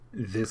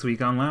This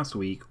week on Last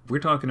Week, we're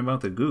talking about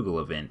the Google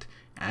event,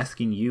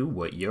 asking you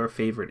what your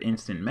favorite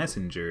instant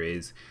messenger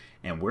is,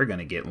 and we're going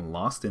to get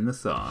lost in the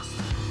sauce.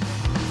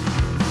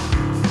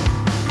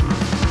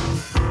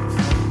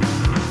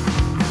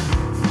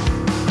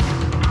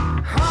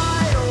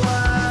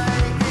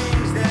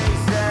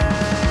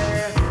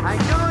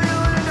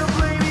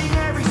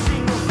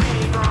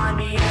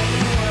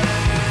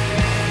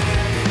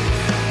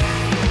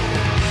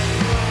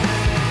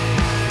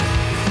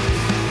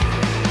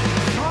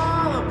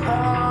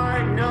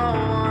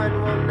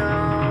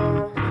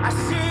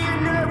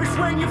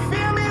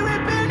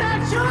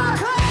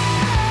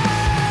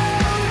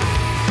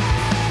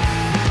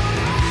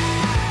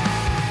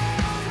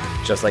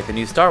 Just like the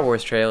new Star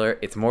Wars trailer,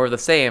 it's more of the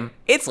same.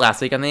 It's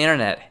Last Week on the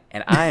Internet,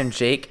 and I am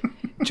Jake,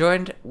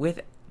 joined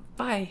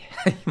by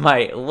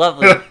my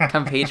lovely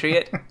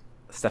compatriot,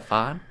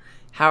 Stefan.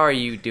 How are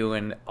you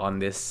doing on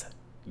this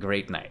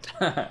great night?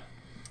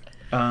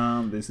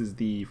 This is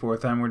the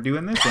fourth time we're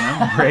doing this, and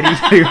I'm ready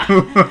to...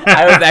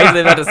 I was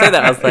actually about to say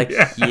that. I was like,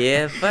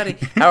 yeah, buddy.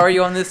 How are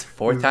you on this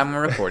fourth time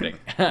we're recording?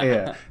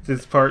 Yeah,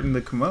 this part in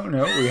the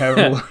kimono, we have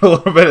a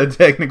little bit of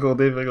technical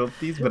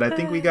difficulties, but I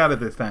think we got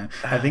it this time.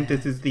 I think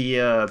this is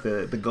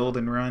the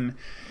golden run,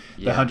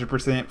 the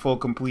 100% full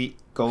complete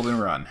golden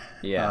run.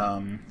 Yeah.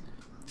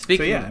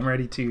 I'm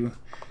ready to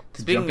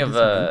speaking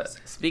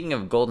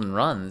of golden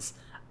runs,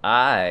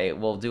 I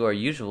will do our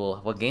usual.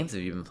 What games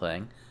have you been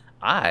playing?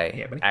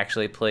 I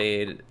actually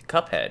played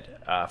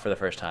Cuphead for the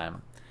first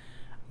time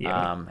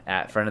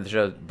at friend of the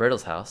show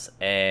Brittle's house,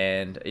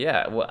 and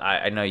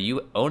I know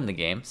you own the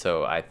game,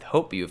 so I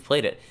hope you've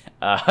played it.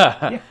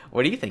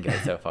 What do you think of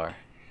it so far?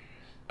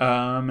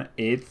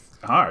 It's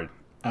hard.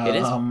 It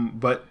is,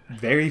 but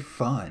very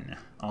fun.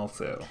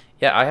 Also,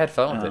 yeah, I had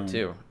fun with it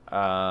too.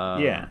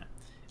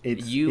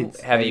 You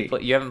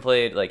haven't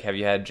played, like, have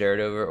you had Jared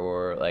over,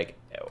 or like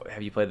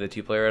have you played the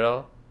 2-player at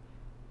all?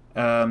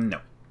 No.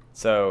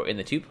 So in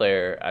the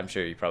 2-player, I'm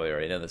sure you probably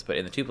already know this, but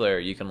in the 2-player,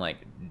 you can, like,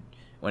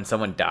 when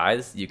someone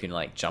dies, you can,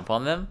 like, jump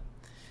on them.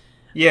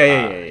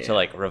 To,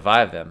 like,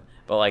 revive them.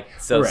 But, like,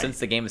 since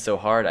the game is so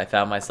hard, I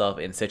found myself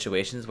in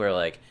situations where,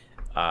 like,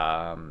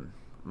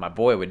 my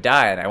boy would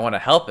die and I want to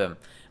help him,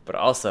 but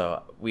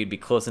also we'd be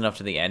close enough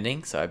to the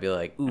ending, so I'd be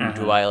like, ooh,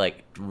 do I,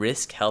 like,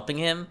 risk helping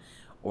him,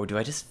 or do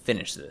I just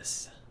finish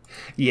this?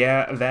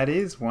 Yeah, that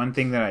is one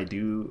thing that I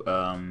do,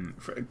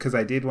 because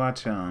I did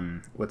watch,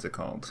 what's it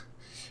called?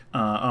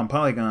 On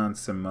Polygon,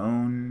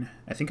 Simone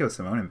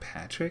and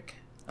Patrick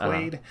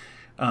played.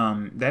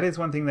 That is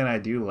one thing that I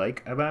do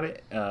like about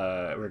it,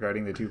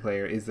 regarding the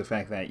 2-player, is the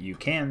fact that you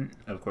can,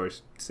 of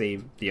course,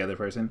 save the other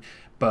person,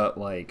 but,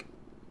 like,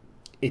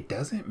 it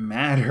doesn't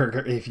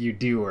matter if you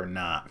do or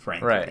not,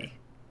 frankly. Right.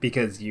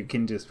 Because you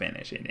can just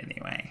finish it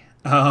anyway.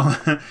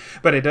 But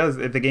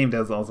the game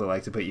does also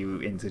like to put you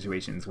in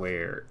situations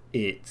where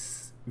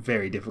it's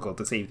very difficult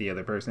to save the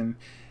other person,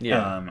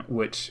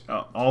 which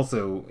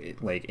also,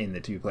 like, in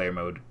the 2-player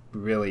mode,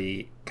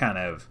 really kind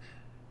of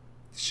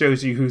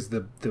shows you who's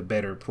the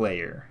better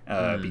player,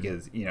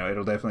 because, you know,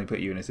 it'll definitely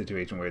put you in a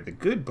situation where the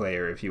good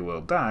player, if you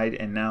will, died,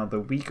 and now the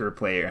weaker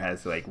player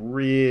has to, like,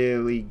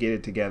 really get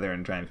it together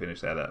and try and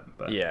finish that up.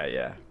 But they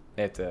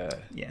have to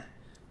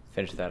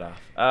finish that off.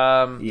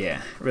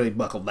 Really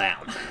buckle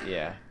down.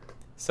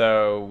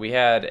 So we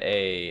had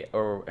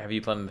or have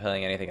you been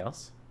playing anything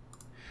else?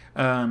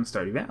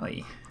 Stardew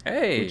Valley.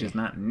 Hey, which is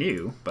not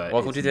new, but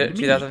welcome to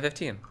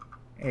 2015.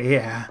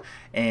 Yeah,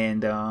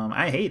 and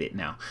I hate it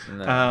now.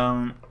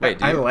 No.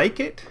 Wait, I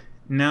like it.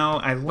 No,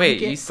 I like it.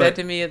 Wait, you said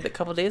to me a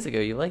couple days ago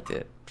you liked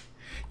it.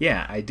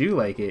 Yeah, I do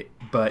like it,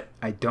 but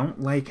I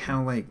don't like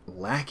how, like,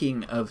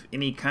 lacking of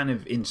any kind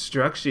of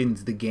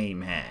instructions the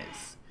game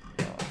has.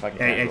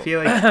 I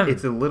feel like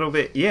it's a little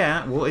bit,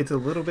 it's a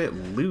little bit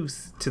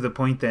loose, to the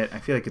point that I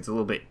feel like it's a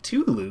little bit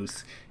too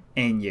loose,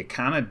 and you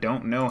kind of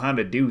don't know how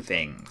to do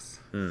things.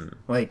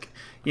 Like,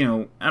 you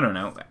know, I don't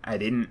know. I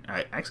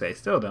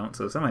still don't,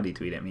 so somebody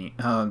tweet at me.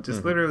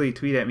 Literally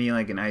tweet at me,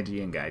 like, an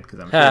IGN guide, because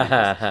I'm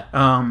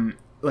curious.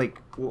 Like,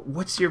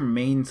 what's your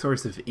main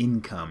source of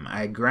income?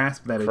 I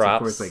grasp that it's, of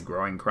course, like,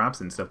 growing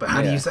crops and stuff, but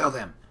how do you sell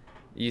them?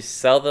 You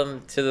sell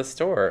them to the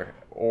store,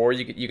 or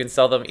you can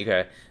sell them.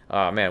 Okay,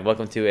 oh man,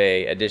 welcome to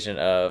a edition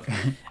of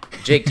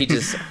Jake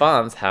teaches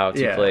Fonz how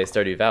to play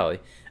Stardew Valley.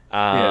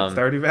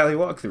 Stardew Valley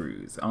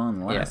walkthroughs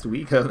on Last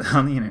Week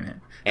on the Internet.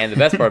 And the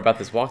best part about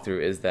this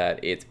walkthrough is that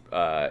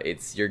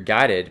it's you're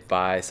guided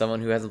by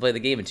someone who hasn't played the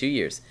game in 2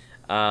 years.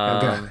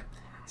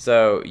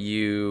 So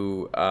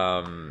you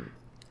can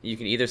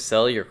either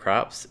sell your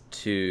crops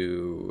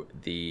to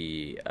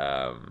the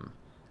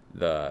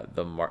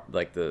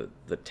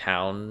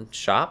town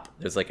shop.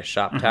 There's, like, a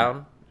shop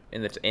town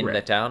in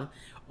the town,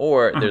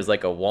 or there's,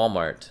 like, a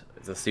Walmart.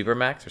 It's a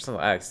Supermax or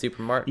something, like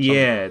Supermart.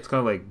 Yeah, it's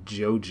called, like,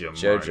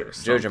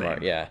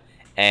 JojaMart. Yeah,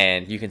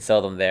 and you can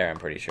sell them there, I'm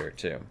pretty sure,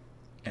 too.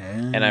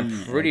 And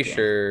I'm pretty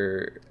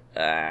sure,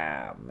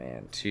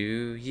 2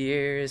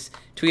 years.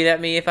 Tweet at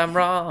me if I'm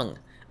wrong.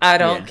 I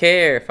don't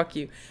care. Fuck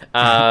you.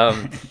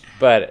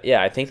 But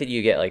yeah, I think that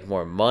you get like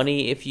more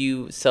money if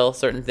you sell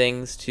certain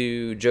things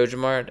to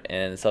JojaMart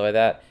and stuff like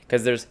that.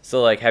 Because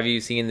have you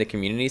seen the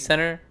community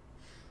center?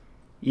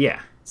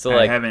 Yeah. So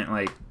I haven't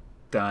like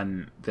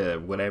done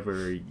the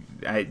whatever.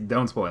 I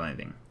don't spoil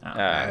anything.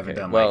 I haven't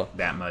done like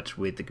that much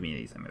with the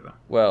community center though.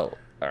 Well,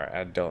 all right,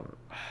 I don't.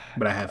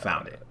 But I have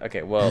found it.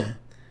 Okay, well,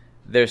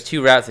 there's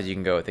 2 routes that you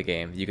can go with the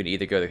game. You can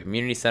either go the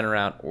community center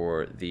route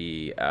or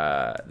the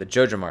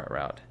JojaMart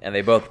route, and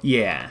they both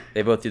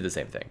do the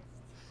same thing.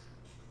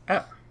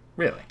 Oh,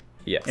 really?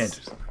 Yes.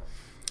 Interesting.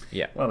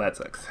 Yeah. Well, that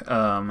sucks.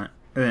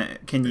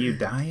 Can you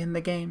die in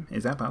the game?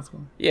 Is that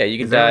possible? Yeah, you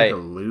can die. Is there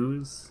like a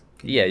lose?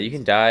 You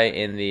can die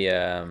in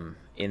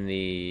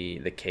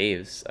the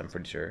caves. I'm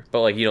pretty sure,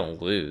 but like you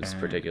don't lose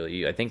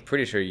particularly.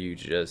 Pretty sure you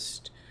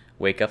just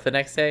wake up the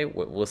next day.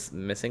 Was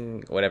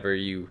missing whatever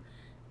you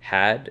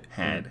had.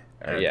 Okay.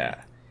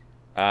 Yeah.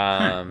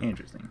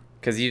 Interesting.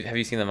 Because have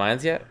you seen the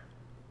mines yet?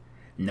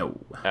 No.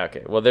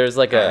 Okay. Well, there's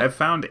like I've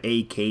found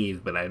a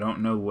cave, but I don't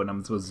know what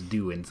I'm supposed to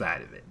do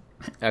inside of it.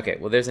 Okay.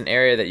 Well, there's an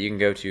area that you can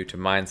go to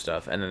mine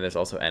stuff, and then there's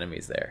also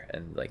enemies there,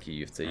 and like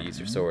you have to use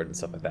your sword and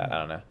stuff like that. I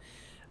don't know.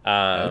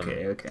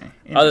 Okay.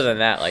 Other than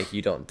that, like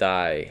you don't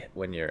die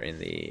when you're in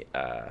the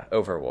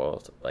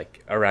overworld,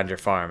 like around your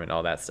farm and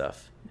all that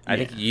stuff. I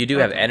think you do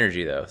have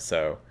energy though,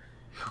 so.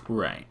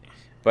 Right.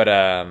 But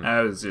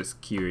I was just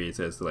curious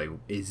as to like,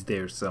 is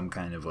there some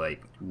kind of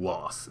like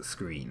loss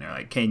screen, or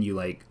like, can you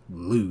like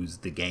lose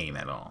the game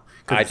at all?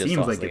 Because it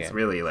seems like it's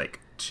really like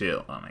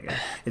chill. Oh my god,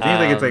 it seems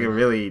like it's like a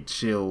really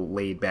chill,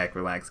 laid back,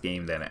 relaxed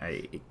game that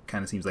it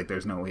kind of seems like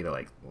there's no way to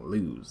like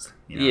lose.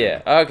 You know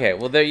yeah. I mean? Okay.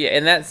 Well, there. Yeah.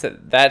 In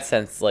that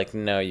sense, like,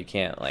 no, you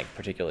can't like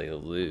particularly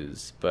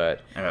lose,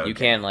 but you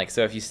can like.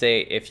 So if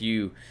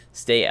you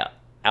stay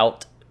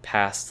out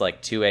past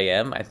like 2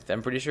 a.m.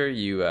 I'm pretty sure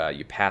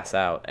you pass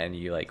out and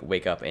you like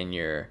wake up in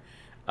your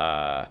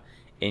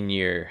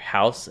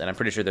house, and I'm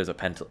pretty sure there's a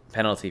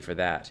penalty for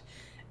that.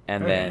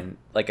 And then,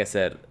 like I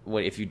said,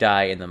 if you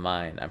die in the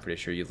mine, I'm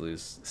pretty sure you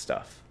lose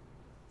stuff.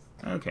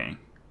 Okay,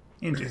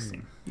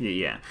 interesting.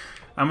 Yeah.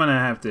 I'm gonna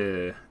have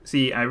to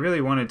see. I really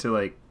wanted to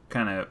like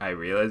I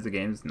realized the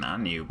game's not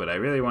new, but I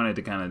really wanted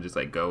to kind of just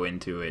like go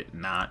into it,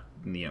 not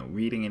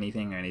reading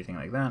anything or anything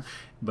like that.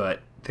 But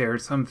there are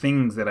some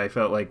things that I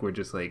felt like were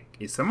just like,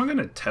 is someone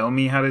gonna tell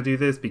me how to do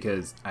this?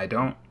 Because I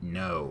don't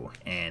know,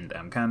 and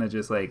I'm kind of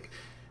just like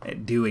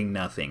doing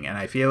nothing. And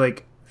I feel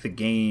like the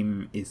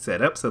game is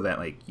set up so that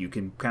like you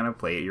can kind of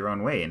play it your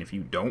own way. And if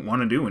you don't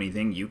want to do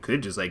anything, you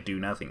could just like do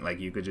nothing. Like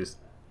you could just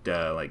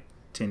like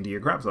tend to your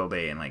crops all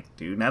day and like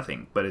do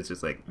nothing. But it's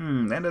just like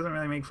that doesn't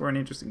really make for an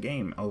interesting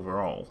game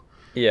overall.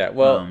 Yeah.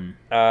 Well,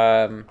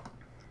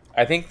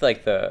 I think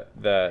like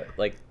the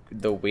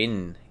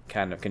win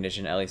kind of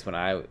condition, at least when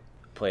I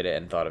played it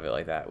and thought of it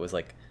like that, was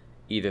like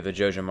either the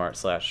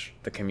JojaMart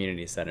 / the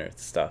community center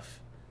stuff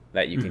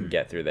that you can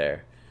get through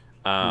there.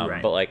 Right.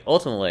 But like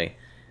ultimately,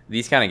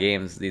 these kind of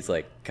games, these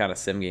like kind of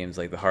sim games,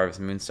 like the Harvest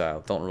Moon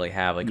style, don't really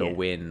have like a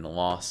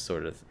win-loss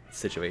sort of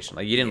situation.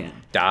 Like you didn't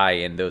die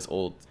in those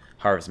old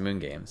Harvest Moon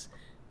games.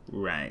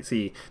 Right.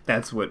 See,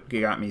 that's what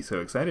got me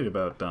so excited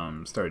about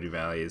Stardew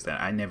Valley, is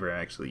that I never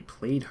actually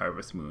played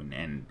Harvest Moon,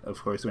 and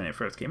of course when it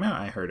first came out,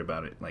 I heard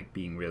about it like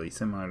being really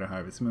similar to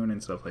Harvest Moon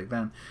and stuff like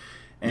that.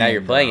 And now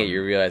you're playing it,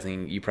 you're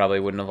realizing you probably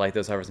wouldn't have liked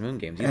those Harvest Moon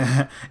games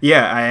either.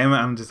 Yeah, I am.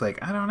 I'm just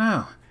like, I don't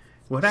know.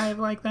 Would I have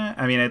liked that?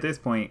 I mean, at this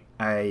point,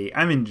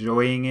 I'm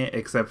enjoying it,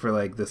 except for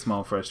like the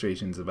small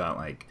frustrations about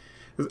like,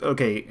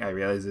 okay, I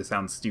realize this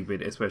sounds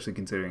stupid, especially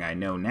considering I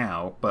know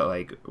now, but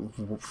like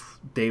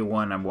day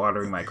one, I'm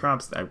watering my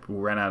crops. I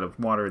ran out of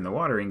water in the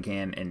watering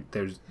can, and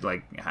there's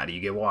like, how do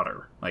you get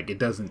water? Like, it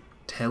doesn't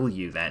tell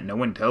you that. No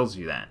one tells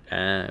you that.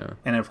 Oh.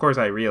 And of course,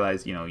 I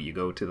realize, you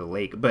go to the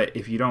lake, but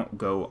if you don't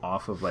go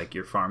off of like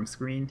your farm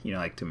screen,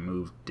 like to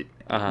move,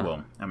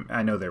 well,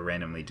 I know they're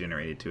randomly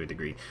generated to a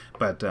degree,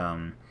 but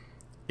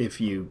if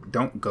you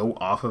don't go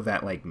off of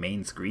that like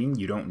main screen,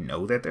 you don't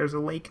know that there's a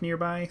lake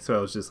nearby. So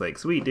I was just like,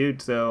 sweet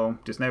dude, so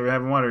just never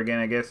having water again,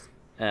 I guess.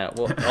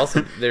 Well,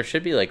 also there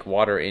should be like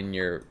water in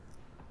your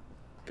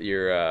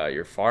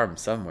farm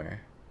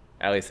somewhere.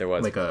 At least there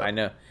was. I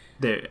know.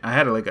 I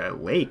had like a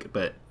lake,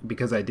 but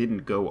because I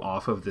didn't go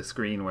off of the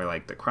screen where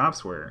like the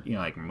crops were,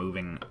 like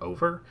moving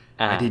over,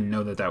 I didn't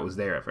know that was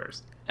there at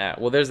first.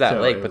 Well, there's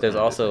that lake, but there's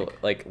also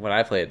like when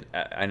I played,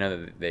 I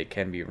know that they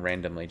can be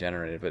randomly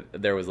generated,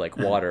 but there was like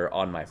water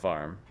on my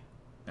farm.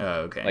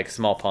 Oh, okay. Like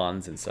small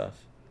ponds and stuff.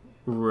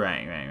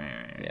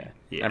 Right.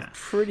 Yeah. I'm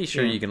pretty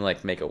sure you can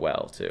like make a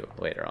well too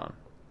later on.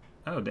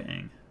 Oh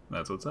dang,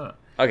 that's what's up.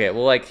 Okay,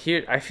 well, like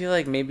here, I feel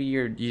like maybe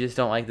you just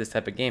don't like this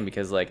type of game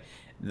because like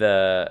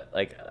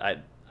I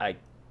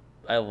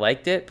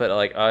liked it, but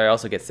like I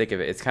also get sick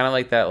of it. It's kind of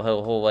like that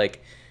whole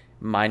like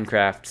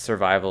Minecraft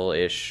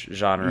survival-ish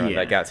genre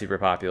that got super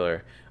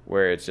popular,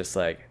 where it's just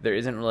like there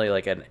isn't really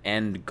like an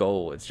end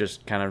goal. It's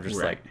just kind of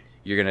just like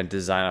you're gonna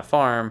design a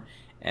farm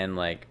and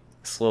like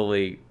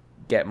slowly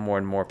get more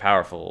and more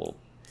powerful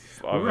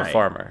of a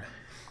farmer.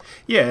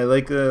 Yeah,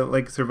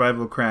 like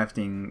survival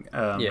crafting.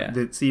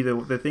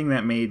 The thing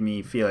that made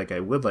me feel like I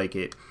would like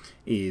it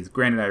is,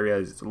 granted, I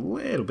realize it's a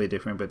little bit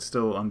different, but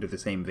still under the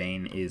same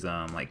vein, is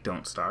like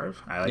Don't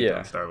Starve. I like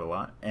Don't Starve a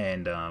lot,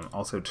 and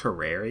also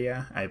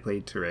Terraria. I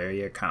played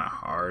Terraria kind of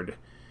hard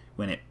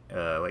when it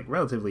like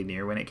relatively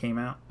near when it came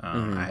out.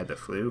 I had the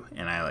flu,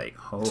 and I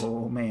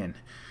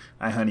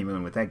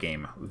honeymooned with that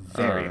game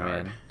very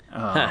hard.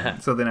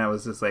 So then I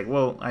was just like,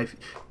 well, I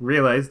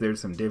realized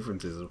there's some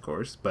differences, of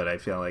course, but I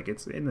feel like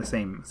it's in the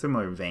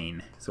similar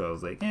vein. So I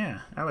was like, yeah,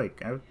 I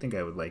think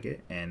I would like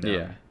it. And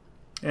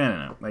I don't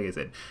know, like I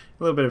said,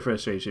 a little bit of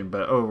frustration,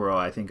 but overall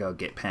I think I'll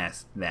get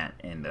past that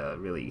and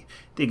really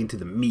dig into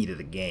the meat of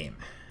the game.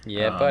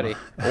 Yeah, buddy.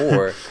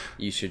 Or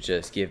you should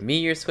just give me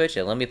your Switch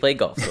and let me play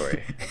Golf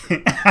Story.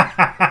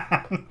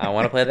 I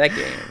want to play that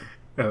game.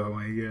 Oh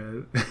my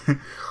god.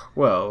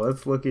 Well,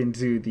 let's look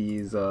into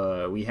these.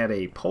 We had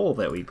a poll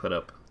that we put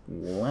up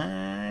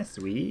last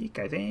week,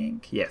 I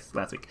think. Yes,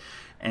 last week.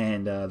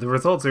 And the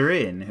results are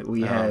in.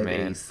 We had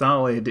a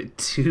solid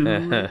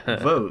 2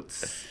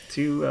 votes,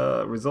 2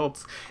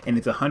 results, and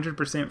it's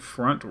 100%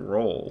 front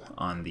roll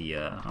on the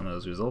on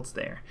those results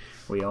there.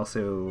 We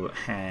also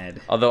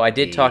had... Although I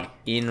did talk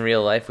in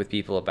real life with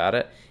people about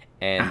it,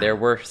 and there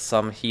were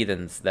some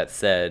heathens that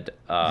said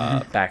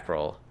back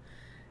roll.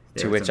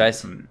 To which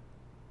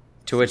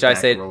I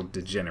say,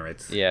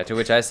 degenerates. Yeah, to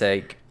which I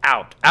say,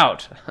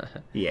 out.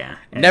 Yeah.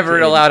 Never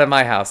allowed in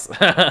my house.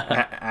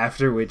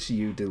 After which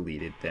you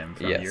deleted them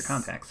from your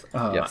contacts.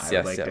 I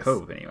would like to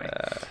hope, anyway.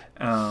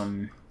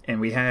 And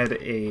we had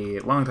a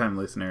longtime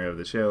listener of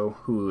the show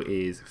who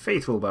is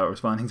faithful about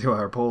responding to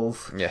our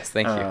polls. Yes,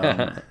 thank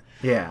you.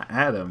 Yeah,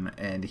 Adam,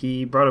 and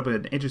he brought up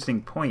an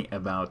interesting point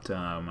about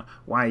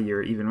why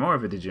you're even more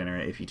of a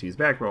degenerate if you choose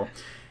back roll.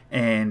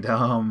 And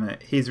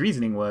his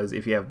reasoning was,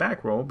 if you have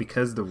back roll,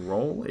 because the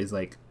roll is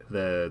like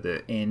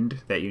the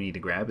end that you need to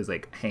grab is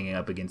like hanging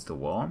up against the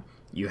wall,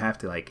 you have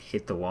to like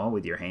hit the wall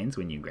with your hands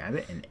when you grab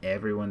it, and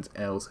everyone's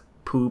else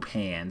poop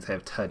hands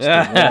have touched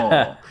the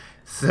wall.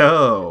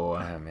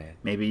 So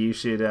maybe you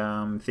should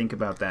think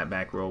about that,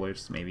 back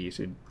rollers. Maybe you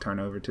should turn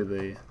over to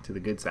the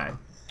good side.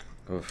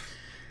 Oof.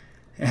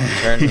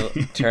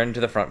 Turn to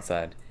the front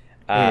side.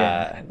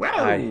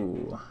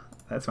 Wow.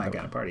 That's my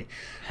kind of party.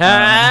 Oh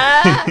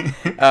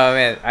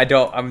man,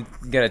 I'm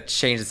gonna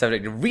change the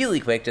subject really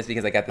quick just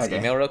because I got this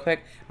email real quick.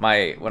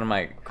 One of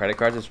my credit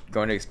cards is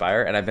going to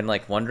expire, and I've been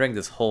like wondering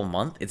this whole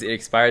month. It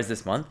expires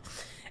this month,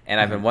 and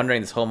I've been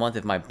wondering this whole month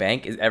if my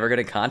bank is ever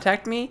gonna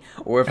contact me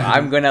or if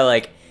I'm gonna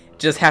like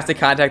just have to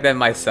contact them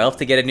myself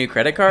to get a new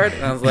credit card.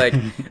 And I was like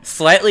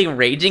slightly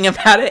raging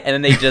about it, and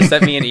then they just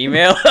sent me an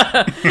email.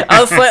 I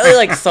was slightly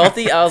like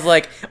salty. I was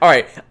like, all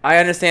right, I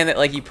understand that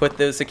like you put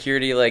those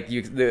security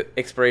the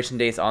expiration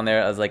dates on there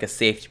as like a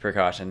safety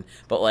precaution,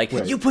 but like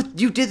you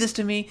did this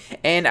to me.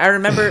 And I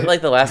remember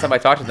like the last time I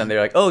talked to them, they're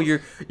like, oh,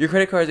 your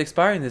credit card is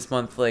expiring this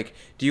month, like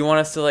do you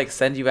want us to like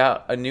send you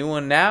out a new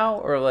one now,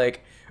 or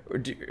like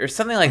or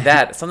something like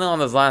that, something along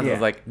those lines. I was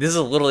like, this is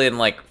literally in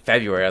like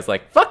February. I was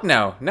like, fuck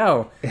no, I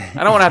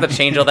don't want to have to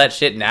change all that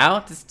shit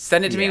now. Just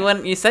send it to me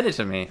when you send it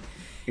to me.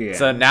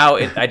 So now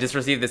I just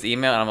received this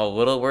email, and I'm a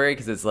little worried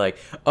because it's like,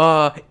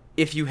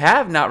 if you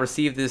have not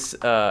received this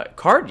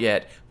card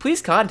yet,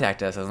 please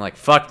contact us. I was like,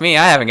 fuck me,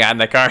 I haven't gotten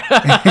the card.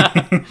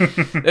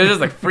 There's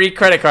just like free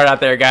credit card out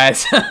there,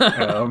 guys.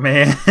 Oh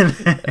man.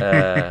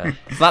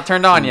 It's not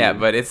turned on yet,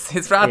 but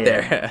it's out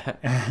there.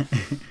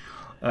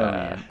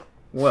 Man.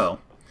 Well,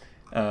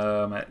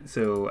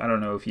 so I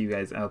don't know if you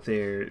guys out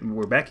there,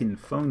 we're back in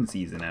phone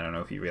season. I don't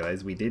know if you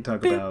realize we did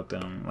talk about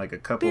like a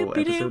couple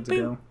episodes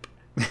ago.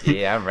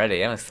 Yeah, I'm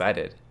ready. I'm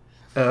excited.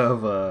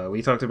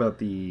 We talked about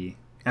the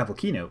Apple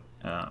keynote.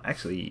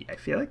 Actually, I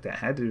feel like that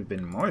had to have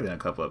been more than a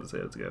couple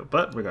episodes ago,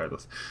 but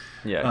regardless.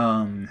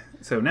 Yeah.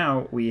 So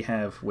now we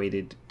have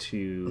waited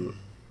to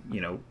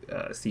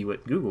see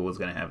what Google was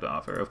going to have to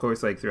offer. Of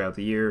course, like throughout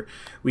the year,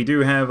 we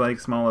do have like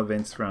small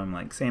events from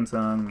like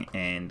Samsung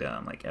and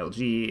like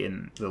LG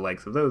and the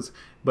likes of those.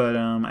 But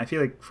I feel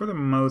like for the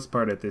most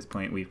part at this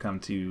point, we've come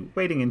to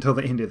waiting until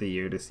the end of the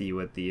year to see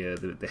what the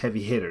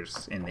heavy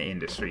hitters in the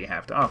industry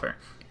have to offer.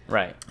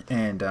 Right.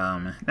 And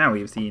now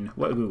we've seen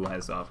what Google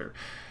has to offer.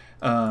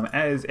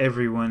 As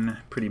everyone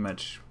pretty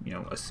much,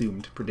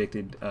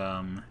 predicted,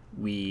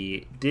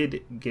 we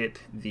did get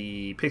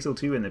the Pixel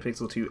 2 and the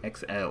Pixel 2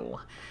 XL.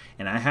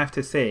 And I have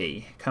to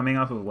say, coming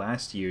off of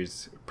last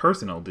year's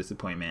personal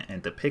disappointment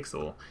at the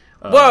Pixel,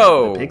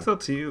 whoa! The Pixel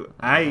 2,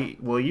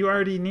 you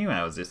already knew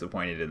I was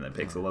disappointed in the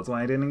Pixel. That's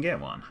why I didn't get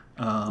one.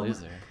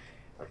 Loser.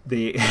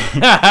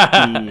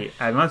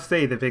 I must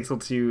say the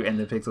Pixel 2 and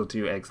the Pixel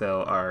 2 XL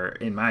are,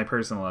 in my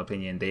personal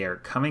opinion, they are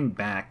coming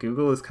back.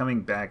 Google is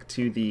coming back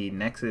to the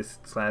Nexus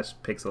 /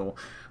 Pixel,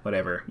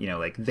 whatever,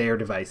 like their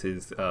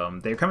devices.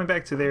 They're coming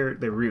back to their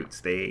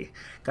roots. They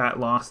got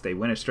lost. They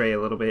went astray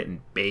a little bit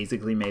and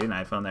basically made an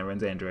iPhone that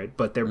runs Android,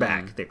 but they're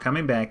back. They're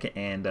coming back,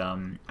 and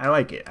I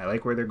like it. I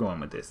like where they're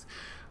going with this.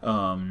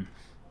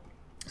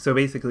 So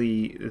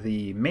basically,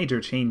 the major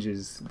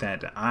changes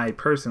that I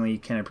personally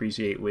can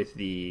appreciate with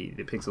the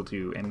Pixel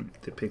 2 and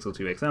the Pixel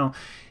 2 XL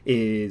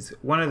is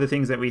one of the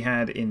things that we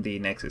had in the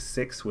Nexus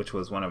 6, which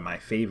was one of my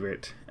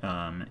favorite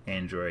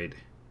Android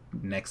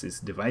Nexus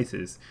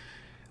devices,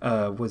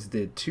 was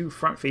the 2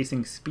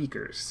 front-facing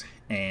speakers.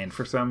 And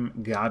for some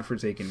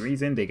godforsaken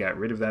reason, they got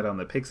rid of that on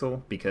the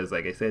Pixel because,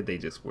 like I said, they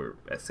just were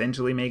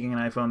essentially making an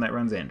iPhone that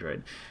runs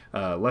Android.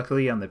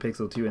 Luckily, on the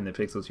Pixel 2 and the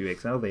Pixel 2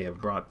 XL, they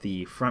have brought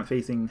the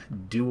front-facing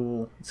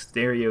dual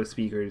stereo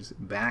speakers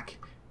back,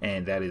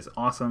 and that is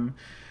awesome.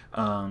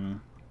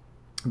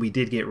 We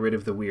did get rid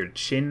of the weird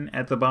chin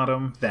at the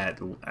bottom.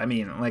 That, I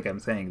mean, like I'm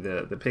saying,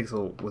 the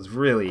Pixel was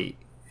really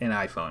an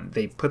iPhone.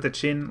 They put the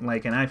chin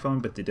like an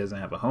iPhone, but it doesn't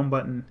have a home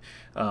button.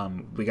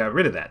 We got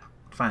rid of that.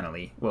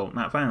 Finally. Well,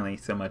 not finally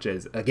so much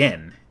as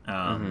again.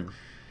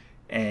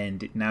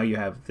 And now you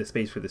have the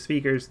space for the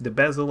speakers. The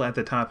bezel at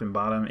the top and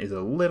bottom is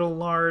a little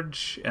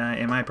large,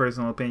 in my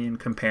personal opinion,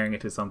 comparing it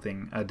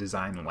to a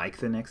design like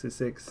the Nexus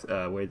 6,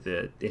 where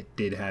it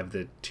did have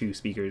the 2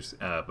 speakers,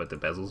 but the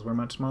bezels were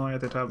much smaller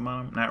at the top and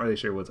bottom. Not really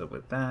sure what's up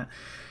with that.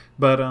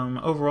 But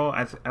overall,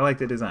 I like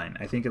the design.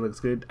 I think it looks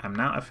good. I'm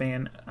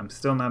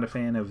still not a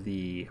fan of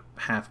the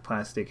half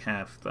plastic,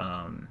 half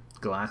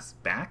glass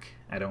back.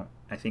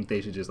 I think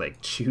they should just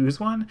choose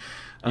one.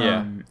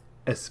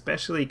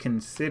 Especially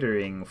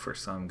considering, for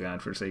some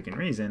godforsaken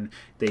reason,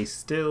 they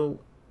still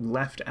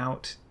left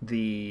out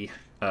the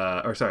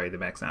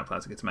back's not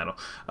plastic, it's metal.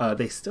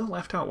 They still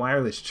left out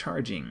wireless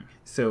charging.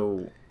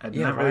 So I'm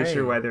not really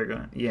sure why they're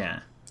going. Yeah,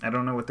 I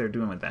don't know what they're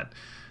doing with that.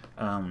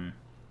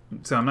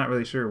 So I'm not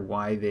really sure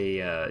why they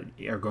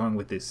are going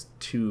with this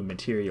 2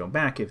 material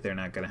back if they're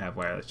not going to have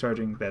wireless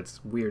charging.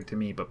 That's weird to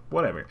me, but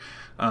whatever.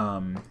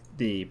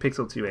 The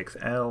Pixel 2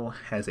 XL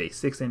has a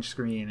 6-inch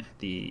screen.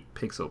 The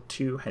Pixel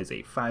 2 has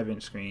a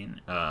 5-inch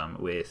screen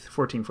with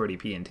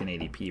 1440p and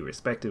 1080p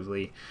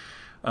respectively.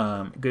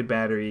 Good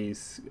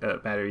batteries,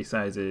 battery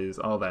sizes,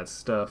 all that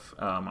stuff.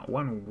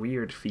 One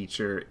weird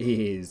feature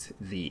is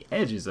the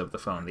edges of the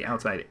phone. The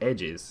outside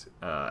edges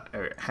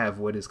have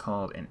what is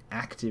called an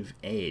active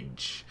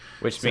edge.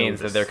 Which means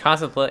that they're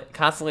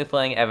constantly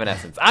playing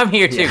Evanescence. I'm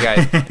here too,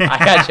 guys.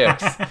 I got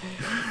jokes.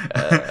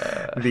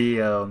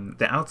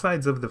 The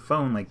outsides of the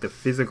phone, like the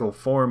physical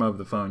form of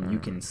the phone, you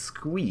can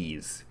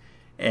squeeze.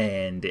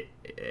 And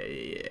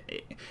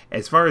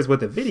as far as what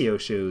the video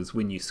shows,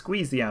 when you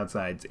squeeze the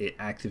outsides, it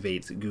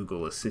activates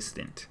Google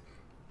Assistant.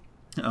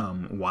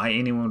 Why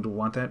anyone would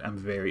want that, I'm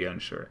very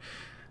unsure.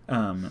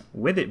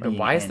 With it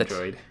being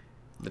Android,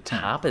 the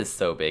top is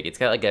so big. It's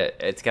got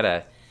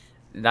a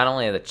not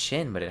only the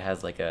chin, but it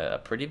has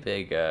a pretty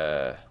big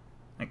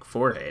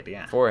forehead.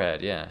 Yeah.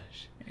 Forehead. Yeah.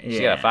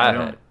 She got a 5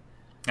 head.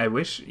 I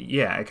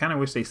kind of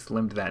wish they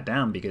slimmed that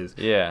down because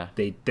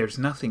there's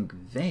nothing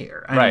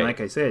there. I mean, like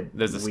I said,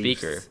 there's a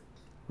speaker.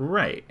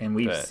 Right, and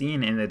we've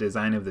seen in the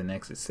design of the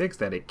Nexus 6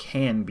 that it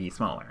can be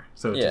smaller.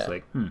 So it's just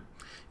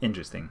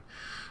interesting.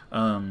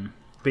 But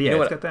yeah,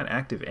 it's got that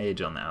active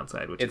edge on the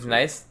outside, which is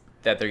nice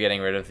that they're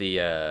getting rid of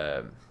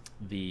the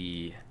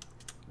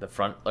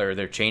front, or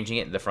they're changing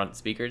it, the front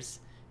speakers,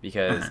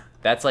 because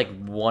that's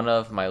one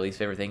of my least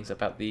favorite things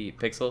about the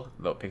Pixel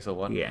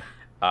 1. Yeah.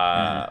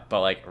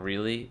 But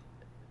really,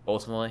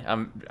 ultimately,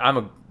 I'm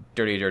a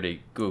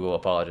dirty Google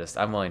apologist.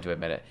 I'm willing to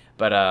admit it.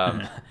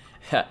 But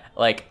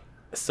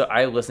so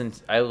I listen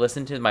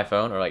to my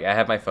phone, or I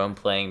have my phone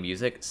playing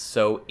music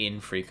so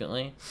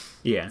infrequently.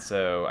 Yeah.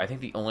 So I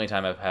think the only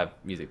time I have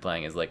music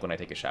playing is when I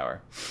take a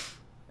shower.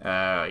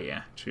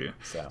 Yeah, true.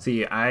 So.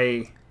 See,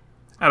 I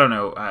don't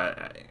know.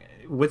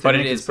 But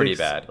it is pretty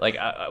bad.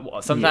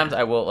 Sometimes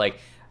I will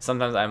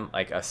Sometimes I'm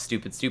a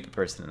stupid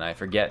person and I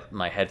forget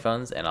my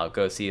headphones, and I'll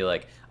go see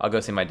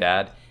my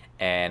dad,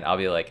 and I'll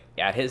be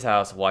at his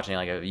house watching a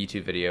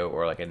YouTube video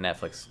or a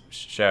Netflix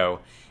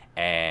show,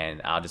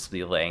 and I'll just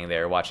be laying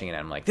there watching it, and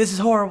I'm like, this is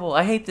horrible,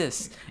 I hate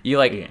this. You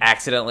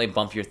accidentally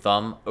bump your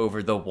thumb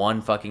over the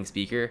one fucking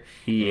speaker.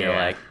 Yeah. And you're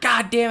like,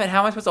 God damn it,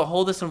 how am I supposed to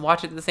hold this and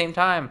watch it at the same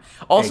time?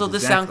 Also, the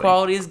sound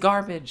quality is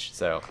garbage.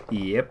 So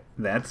yep,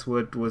 that's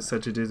what was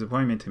such a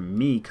disappointment to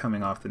me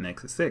coming off the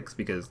Nexus 6,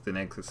 because the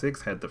Nexus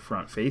 6 had the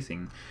front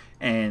facing,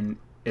 and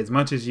as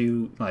much as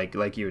you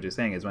like you were just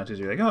saying, as much as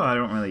you're I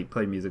don't really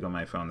play music on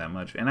my phone that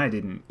much, and I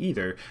didn't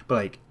either,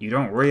 but you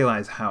don't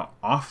realize how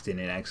often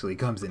it actually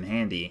comes in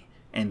handy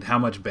and how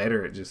much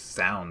better it just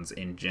sounds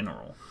in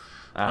general.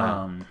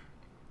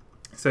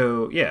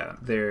 So yeah,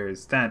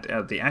 there's that.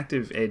 The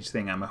active edge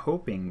thing, I'm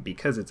hoping,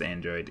 because it's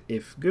Android,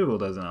 if Google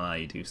doesn't allow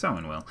you to,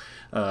 someone will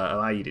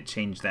allow you to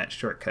change that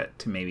shortcut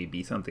to maybe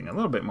be something a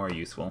little bit more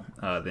useful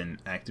than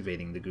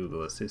activating the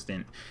Google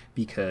Assistant,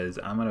 because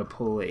I'm going to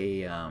pull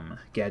a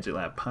Gadget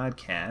Lab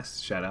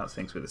podcast, shout out,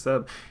 thanks for the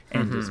sub,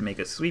 and just make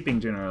a sweeping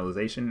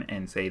generalization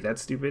and say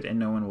that's stupid and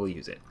no one will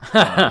use it.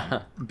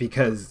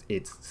 Because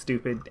it's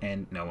stupid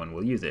and no one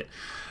will use it.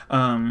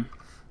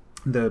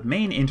 The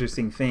main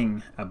interesting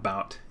thing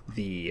about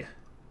the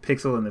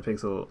Pixel and the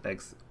Pixel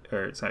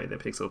the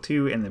Pixel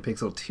 2 and the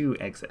Pixel 2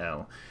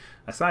 XL,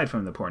 aside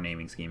from the poor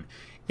naming scheme,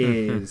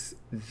 is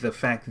the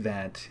fact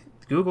that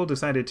Google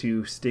decided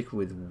to stick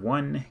with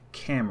one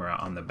camera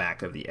on the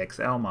back of the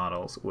XL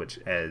models, which,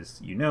 as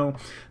you know,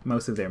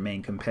 most of their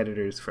main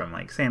competitors from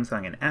like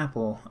Samsung and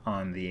Apple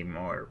on the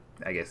more,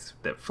 I guess,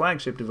 the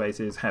flagship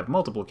devices have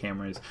multiple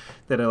cameras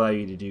that allow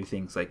you to do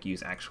things like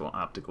use actual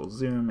optical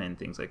zoom and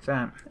things like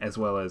that, as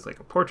well as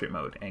like a portrait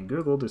mode. And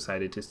Google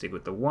decided to stick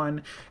with the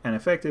one and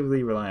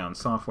effectively rely on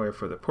software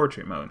for the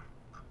portrait mode.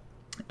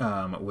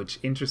 Which,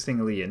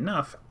 interestingly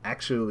enough,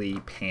 actually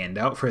panned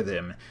out for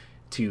them,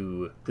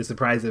 to the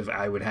surprise of,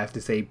 I would have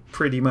to say,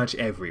 pretty much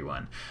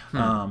everyone.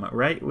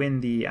 Right when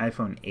the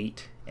iPhone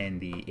 8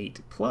 and the 8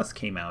 Plus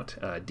came out,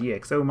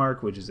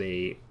 DxOMark, which is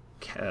I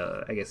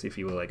guess if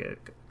you will, like a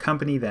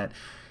company that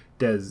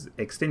does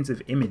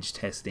extensive image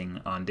testing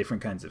on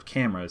different kinds of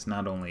cameras,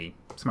 not only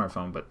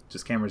smartphone, but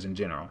just cameras in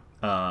general.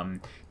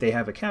 They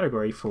have a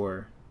category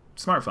for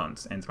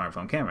smartphones and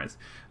smartphone cameras.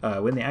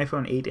 When the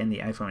iPhone 8 and the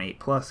iPhone 8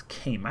 Plus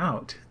came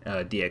out,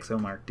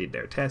 DxOMark did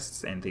their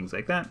tests and things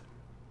like that,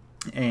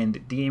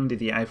 and deemed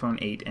the iPhone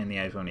 8 and the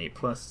iPhone 8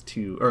 Plus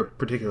or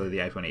particularly the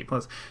iPhone 8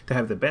 Plus, to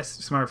have the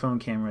best smartphone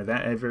camera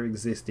that ever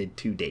existed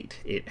to date.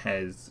 It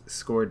has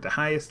scored the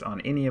highest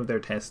on any of their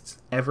tests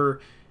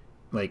ever.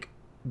 Like,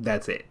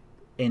 that's it.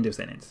 End of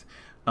sentence.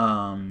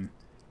 And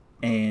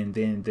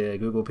then the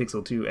Google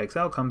Pixel 2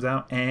 XL comes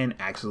out and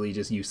actually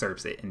just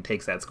usurps it and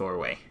takes that score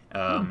away.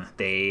 I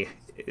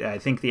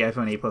think the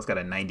iPhone 8 Plus got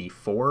a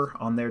 94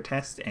 on their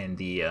test, and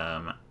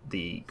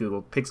the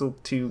Google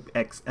Pixel 2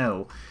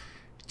 XL,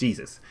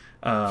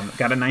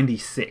 got a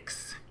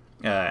 96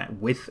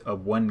 with a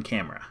one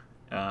camera.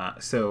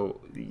 So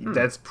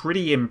that's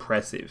pretty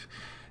impressive.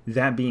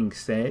 That being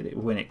said,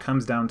 when it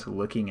comes down to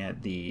looking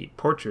at the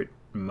portrait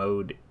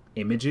mode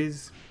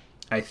images,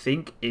 I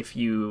think if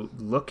you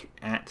look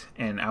at,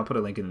 and I'll put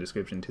a link in the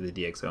description to the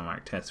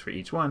DxOMark test for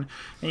each one,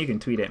 and you can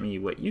tweet at me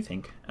what you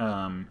think.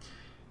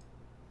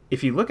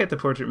 If you look at the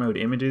portrait mode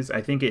images,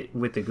 I think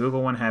with the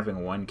Google one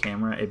having one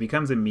camera, it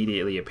becomes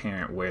immediately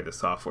apparent where the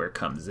software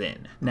comes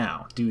in.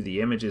 Now, do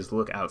the images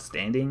look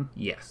outstanding?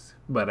 Yes.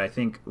 But I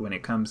think when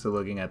it comes to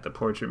looking at the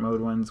portrait mode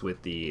ones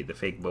with the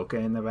fake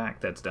bokeh in the back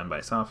that's done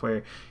by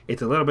software,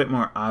 it's a little bit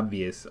more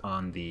obvious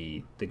on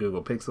the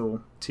Google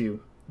Pixel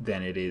 2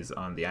 than it is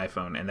on the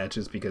iPhone, and that's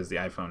just because the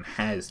iPhone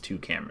has two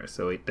cameras,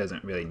 so it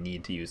doesn't really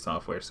need to use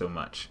software so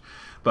much.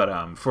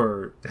 But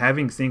for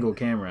having single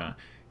camera,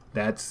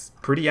 that's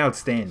pretty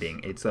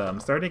outstanding. It's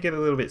starting to get a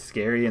little bit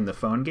scary in the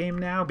phone game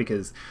now,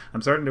 because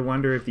I'm starting to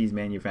wonder if these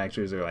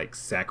manufacturers are like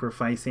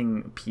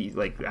sacrificing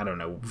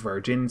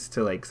virgins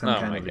to like some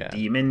kind of a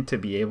demon to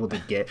be able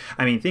to get.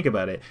 I mean, think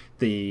about it.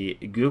 The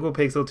Google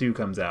Pixel 2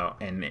 comes out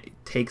and it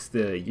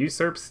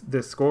usurps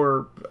the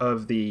score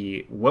of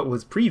what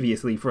was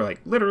previously, for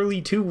like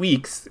literally 2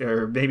 weeks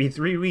or maybe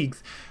 3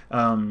 weeks,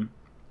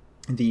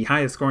 the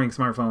highest scoring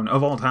smartphone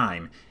of all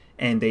time.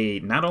 And they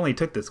not only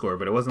took the score,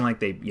 but it wasn't like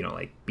they,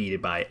 beat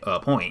it by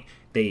a point.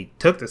 They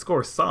took the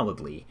score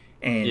solidly.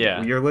 And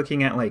you're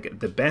looking at,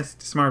 like, the best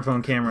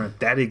smartphone camera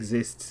that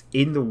exists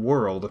in the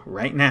world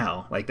right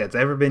now, like, that's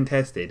ever been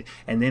tested.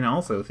 And then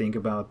also think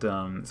about,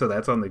 so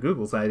that's on the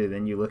Google side, and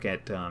then you look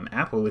at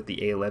Apple with the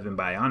A11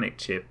 Bionic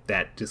chip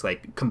that just,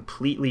 like,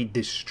 completely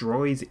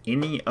destroys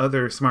any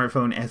other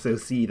smartphone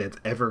SoC that's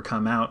ever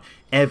come out,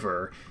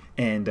 ever.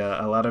 And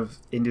a lot of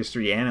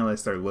industry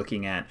analysts are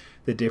looking at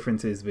the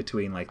differences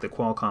between like the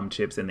Qualcomm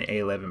chips and the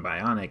A11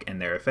 Bionic, and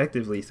they're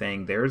effectively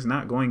saying there's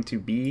not going to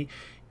be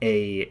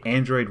a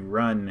Android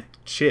Run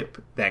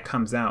chip that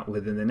comes out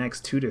within the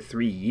next 2 to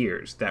 3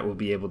 years that will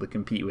be able to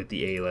compete with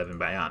the A11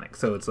 Bionic.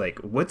 So it's like,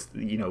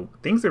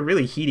 things are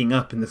really heating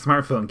up in the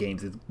smartphone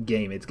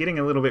game. It's getting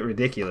a little bit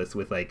ridiculous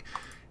with like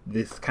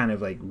this kind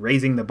of like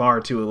raising the bar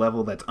to a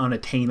level that's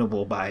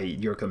unattainable by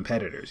your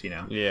competitors,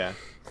 Yeah.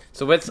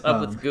 So what's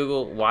up with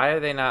Google? Why are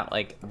they not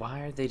like?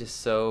 Why are they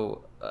just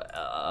so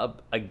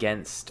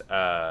against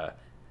the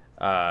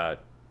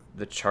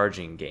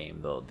charging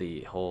game?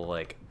 The whole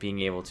like being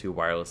able to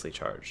wirelessly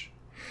charge.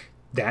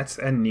 That's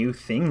a new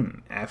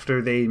thing.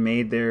 After they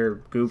made their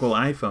Google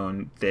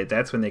iPhone,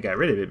 that's when they got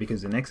rid of it,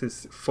 because the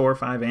Nexus 4,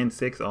 5, and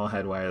 6 all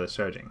had wireless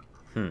charging.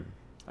 I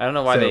don't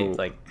know why they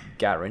like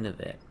got rid of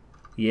it.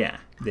 Yeah,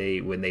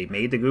 when they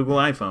made the Google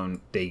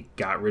iPhone, they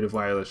got rid of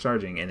wireless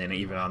charging, and then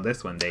even on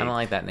this one, I don't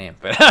like that name,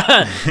 but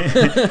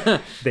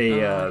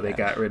they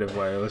got rid of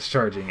wireless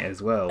charging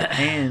as well.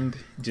 And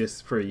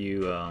just for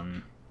you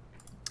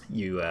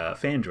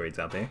fandroids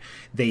out there,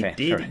 they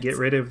did get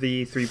rid of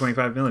the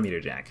 3.5 millimeter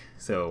jack.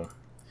 So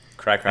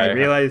I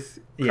realize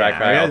all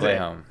the way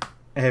home.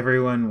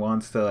 Everyone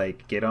wants to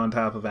like get on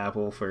top of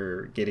Apple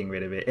for getting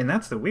rid of it, and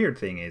that's the weird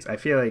thing is I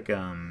feel like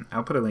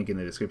I'll put a link in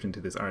the description to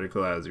this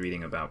article I was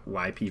reading about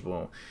why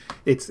people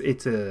it's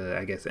a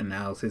I guess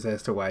analysis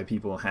as to why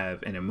people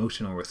have an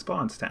emotional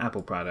response to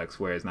Apple products,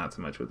 whereas not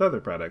so much with other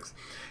products.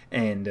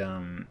 And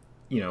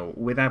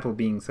with Apple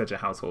being such a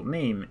household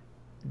name,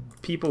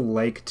 people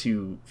like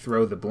to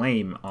throw the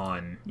blame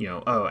on,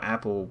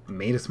 Apple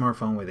made a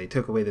smartphone where they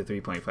took away the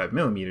 3.5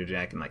 millimeter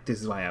jack, and like,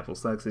 this is why Apple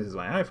sucks, this is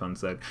why iPhone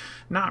suck,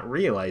 not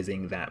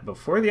realizing that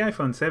before the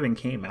iPhone 7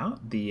 came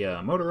out, the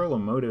Motorola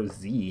Moto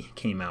Z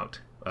came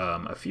out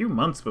a few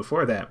months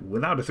before that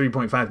without a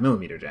 3.5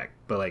 millimeter jack.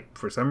 But like,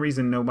 for some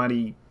reason,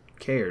 nobody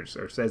cares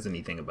or says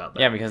anything about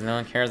that. Yeah, because no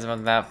one cares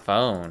about that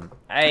phone.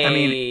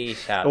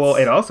 Well,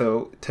 it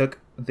also took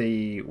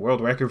the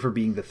world record for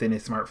being the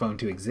thinnest smartphone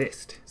to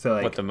exist. So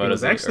like, what, the Moto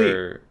Z?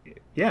 The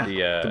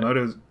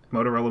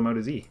Motorola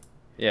Moto Z.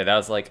 Yeah, that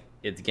was like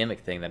its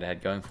gimmick thing that it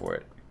had going for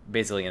it,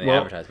 basically in the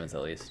advertisements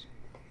at least.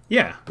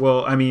 Yeah,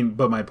 well,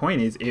 but my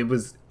point is, it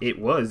was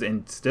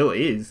and still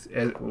is,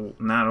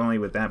 not only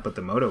with that, but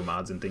the Moto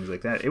mods and things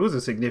like that. It was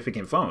a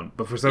significant phone,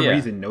 but for some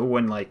reason, no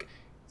one like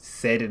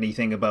said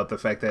anything about the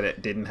fact that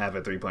it didn't have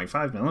a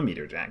 3.5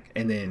 millimeter jack.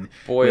 And then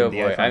when the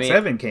iPhone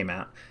 7 came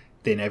out,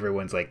 then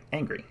everyone's like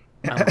angry.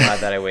 I'm glad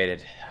that I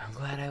waited. I'm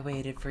glad I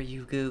waited for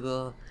you,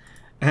 Google.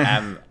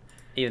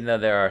 Even though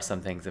there are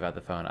some things about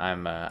the phone,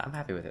 I'm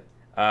happy with it.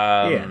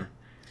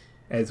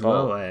 As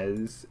well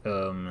as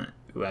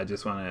I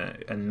just want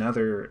to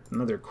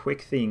another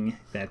quick thing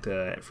that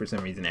for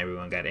some reason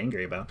everyone got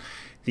angry about.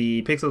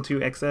 The Pixel 2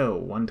 XL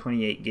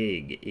 128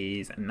 gig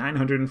is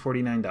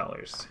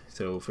 $949.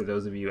 So for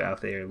those of you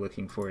out there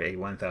looking for a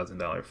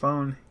 $1,000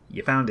 phone,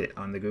 you found it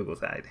on the Google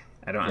side.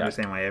 I don't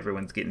understand why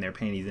everyone's getting their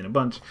panties in a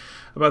bunch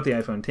about the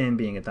iPhone 10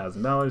 being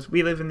 $1,000.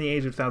 We live in the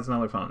age of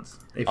 $1,000 phones.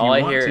 All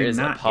I hear is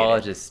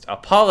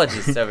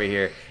apologists over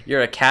here.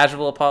 You're a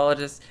casual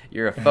apologist.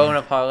 You're a phone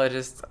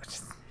apologist.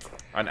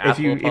 An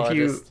Apple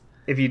apologist.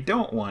 If you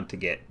don't want to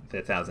get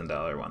the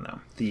 $1,000 one, though,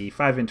 the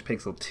 5-inch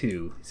Pixel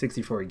 2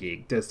 64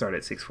 gig does start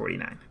at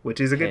 $649, which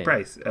is a good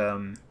price.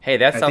 Hey,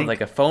 that sounds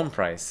like a phone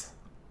price.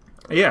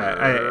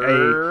 Yeah,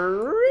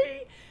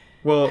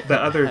 well,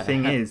 the other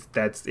thing is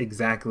that's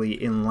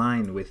exactly in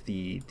line with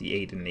the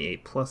 8 and the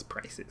 8 Plus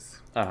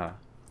prices.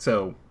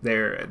 So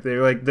they're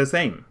like the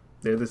same.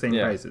 They're the same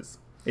prices.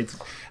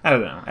 I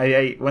don't know.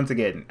 I once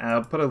again,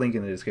 I'll put a link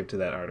in the description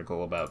to that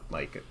article about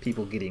like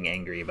people getting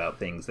angry about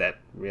things that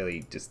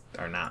really just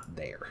are not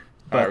there.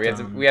 But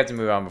we have to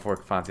move on before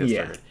Fonzie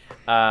gets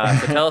started.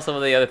 So tell us some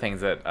of the other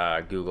things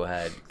that Google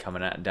had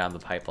coming down the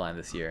pipeline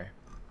this year.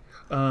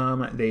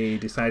 They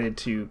decided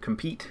to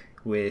compete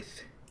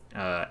with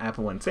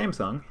Apple and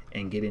Samsung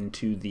and get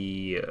into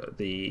the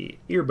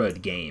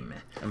earbud game.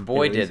 And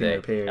boy, did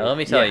they! Now, let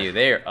me tell you,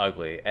 they are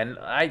ugly. And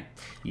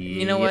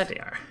you know what? They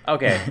are.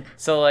 Okay,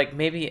 so like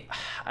maybe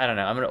I don't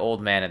know. I'm an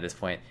old man at this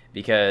point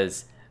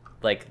because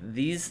like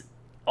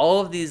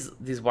all of these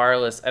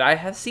wireless, and I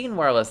have seen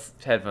wireless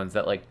headphones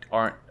that like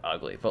aren't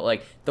ugly, but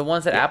like the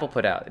ones that Apple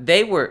put out,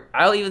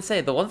 I'll even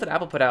say the ones that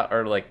Apple put out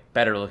are like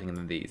better looking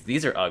than these.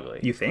 These are ugly.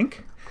 You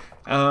think?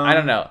 I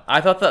don't know.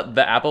 I thought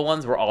the Apple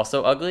ones were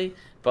also ugly.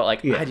 But,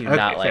 like, I do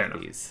not like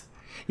these.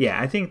 Yeah,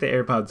 I think the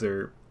AirPods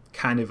are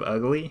kind of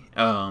ugly.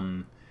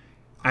 I'm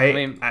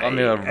going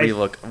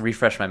to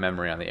refresh my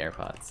memory on the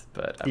AirPods,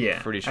 but I'm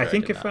pretty sure I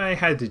think if I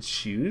had to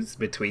choose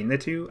between the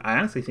two, I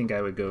honestly think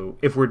I would go,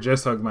 if we're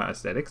just talking about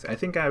aesthetics, I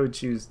think I would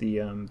choose the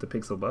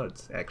Pixel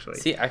Buds, actually.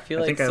 See, I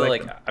feel like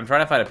I'm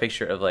trying to find a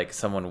picture of, like,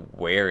 someone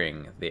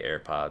wearing the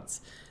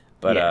AirPods,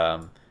 but,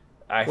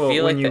 I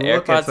feel like the AirPods when you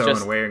look at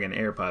someone wearing an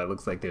AirPod, it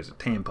looks like there's a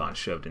tampon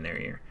shoved in their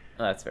ear.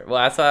 Oh, that's fair. Well,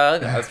 that's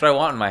what I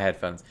want in my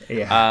headphones.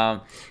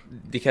 Yeah.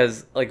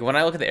 Because like when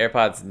I look at the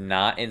AirPods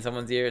not in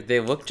someone's ear, they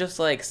look just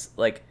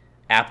like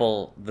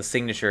Apple the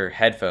signature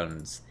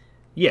headphones.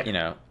 Yeah. You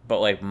know,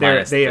 but like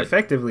minus they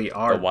effectively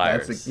are the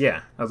wires.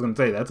 I was gonna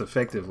say that's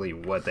effectively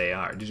what they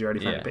are. Did you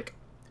already find a pic?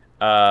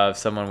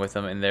 Someone with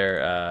them in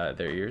their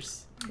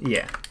ears.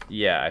 Yeah.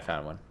 Yeah, I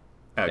found one.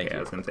 Okay, I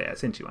was gonna say I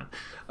sent you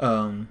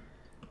one.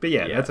 But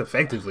that's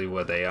effectively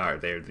what they are.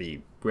 They're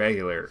the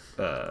regular,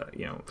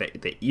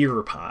 the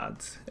ear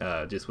pods,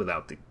 just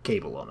without the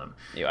cable on them.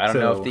 I don't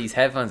know if these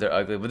headphones are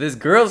ugly, but this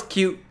girl's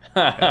cute.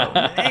 Oh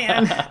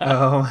man.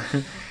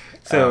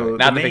 So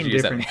the main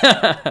difference,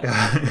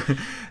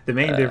 the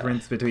main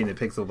difference between the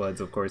Pixel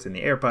Buds, of course, and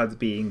the AirPods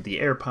being the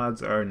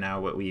AirPods are now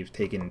what we've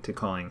taken to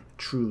calling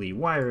truly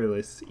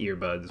wireless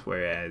earbuds,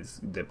 whereas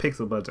the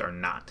Pixel Buds are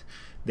not.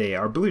 They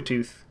are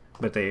Bluetooth,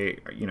 but they,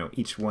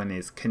 each one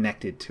is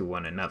connected to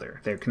one another.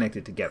 They're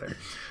connected together.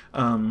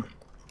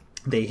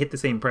 They hit the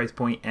same price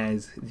point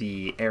as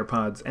the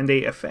AirPods, and they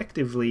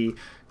effectively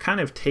kind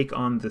of take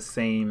on the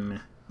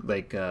same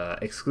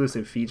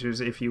exclusive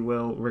features, if you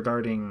will,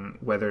 regarding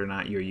whether or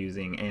not you're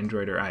using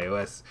Android or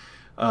iOS,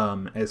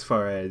 as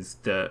far as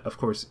of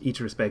course, each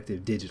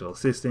respective digital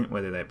assistant,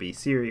 whether that be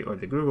Siri or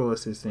the Google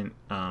Assistant,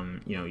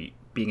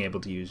 being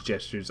able to use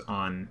gestures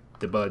on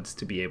the buds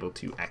to be able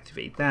to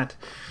activate that.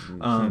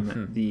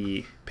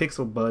 The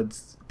Pixel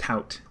Buds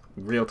tout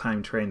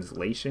real-time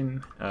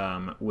translation,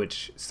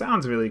 which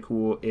sounds really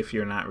cool if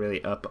you're not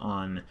really up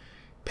on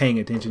paying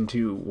attention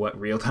to what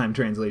real-time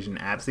translation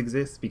apps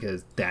exist,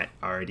 because that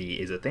already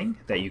is a thing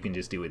that you can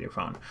just do with your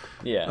phone.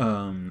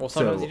 Well,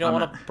 sometimes you don't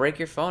want to break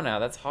your phone out.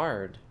 That's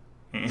hard.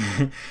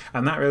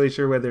 I'm not really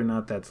sure whether or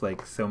not that's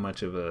like so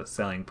much of a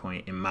selling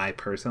point in my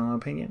personal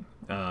opinion.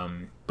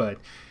 But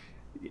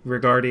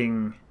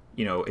regarding,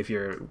 if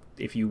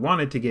you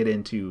wanted to get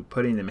into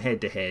putting them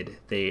head to head,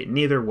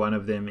 neither one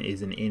of them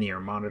is an in-ear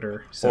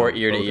monitor, so or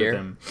ear to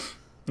ear.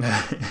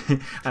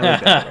 I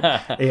like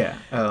that. Yeah.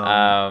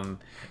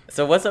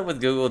 So what's up with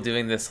Google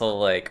doing this whole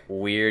like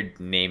weird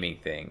naming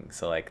thing?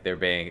 So like they're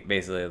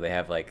basically they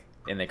have like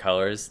in the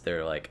colors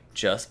they're like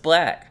just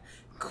black,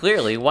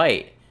 clearly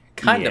white,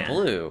 kind of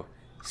blue,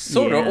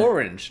 sort of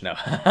orange. No.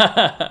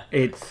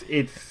 It's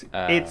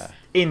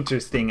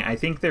interesting. I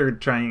think they're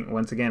trying,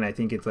 once again, I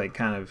think it's like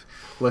kind of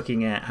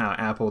looking at how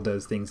Apple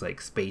does things like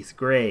space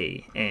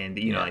gray, and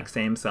like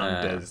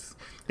Samsung does,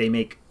 they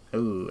make,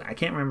 I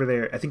can't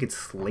remember I think it's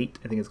slate.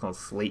 I think it's called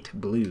slate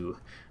blue.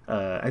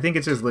 I think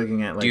it's just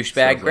looking at like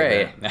douchebag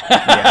gray.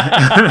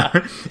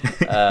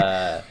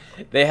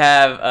 Like they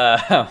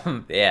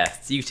have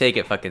you take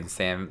it, fucking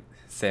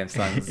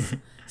Samsungers.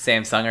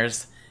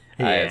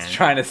 I was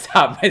trying to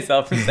stop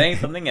myself from saying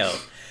something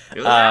else.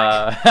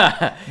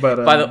 But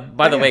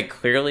by the way,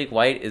 clearly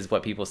white is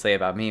what people say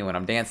about me when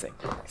I'm dancing.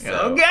 So.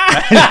 Oh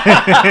God!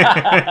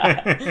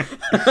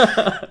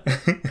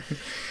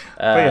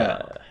 But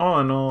yeah, all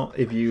in all,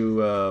 if you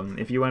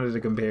wanted to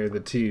compare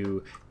the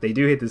two, they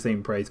do hit the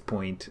same price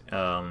point.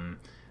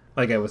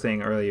 Like I was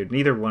saying earlier,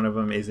 neither one of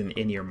them is an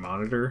in-ear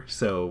monitor,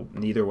 so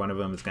neither one of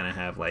them is going to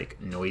have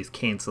like noise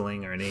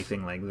canceling or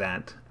anything like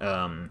that.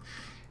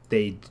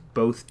 They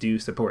both do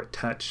support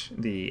touch.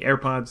 The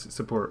AirPods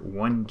support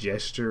one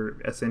gesture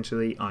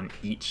essentially on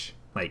each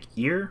like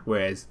ear,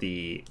 whereas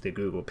the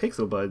Google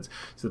Pixel Buds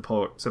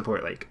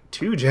support like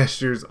two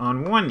gestures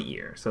on one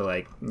ear. So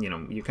like,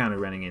 you're kind of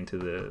running into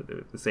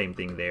the same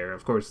thing there.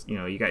 Of course,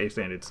 you got your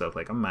standard stuff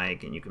like a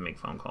mic, and you can make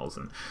phone calls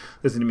and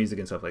listen to music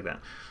and stuff like that.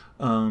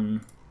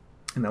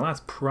 And the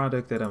last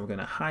product that I'm going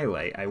to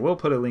highlight, I will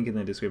put a link in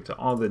the description to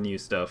all the new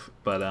stuff,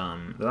 but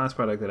the last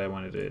product that I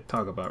wanted to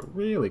talk about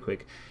really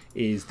quick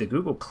is the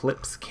Google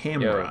Clips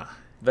camera.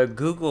 The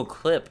Google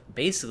Clip,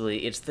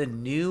 basically, it's the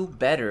new,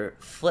 better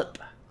Flip.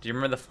 Do you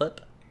remember the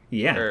Flip?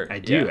 Yeah, I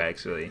do,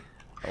 actually.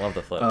 I love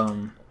the Flip.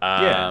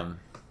 Yeah.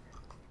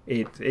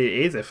 It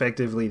is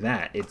effectively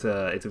that. It's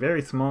a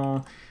very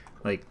small,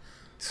 like,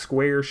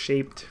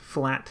 square-shaped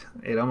flat.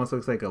 It almost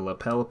looks like a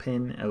lapel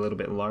pin, a little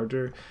bit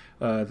larger.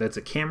 That's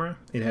a camera.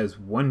 It has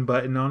one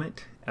button on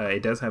it.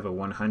 It does have a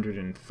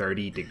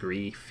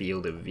 130-degree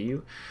field of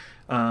view.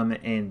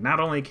 And not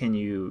only can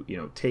you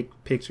take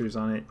pictures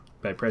on it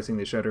by pressing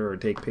the shutter, or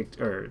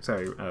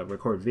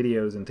record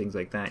videos and things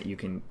like that. You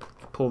can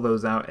pull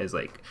those out as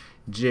like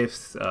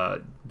GIFs,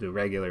 the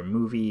regular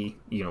movie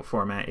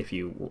format if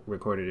you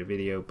recorded a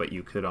video, but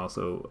you could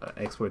also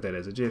export that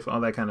as a GIF, all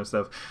that kind of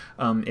stuff.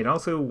 It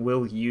also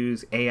will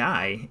use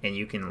AI, and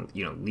you can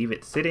leave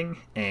it sitting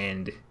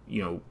and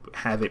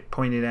have it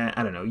pointed at,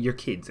 I don't know, your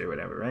kids or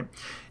whatever, right?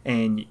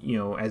 And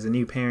as a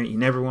new parent, you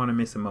never want to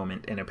miss a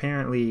moment, and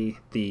apparently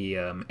the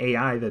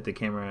AI that the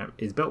camera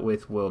is built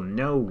with will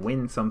know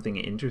when something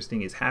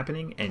interesting is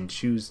happening and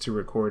choose to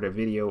record a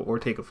video or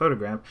take a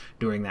photograph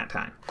during that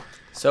time.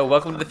 So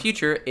welcome to the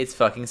future. It's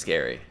fucking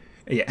scary.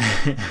 Yeah.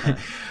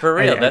 For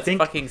real, that's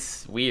fucking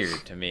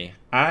weird to me.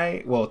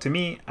 To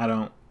me, I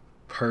don't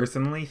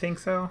personally think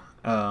so.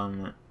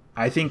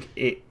 I think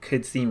it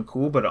could seem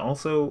cool, but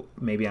also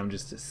maybe I'm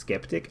just a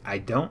skeptic. I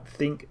don't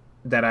think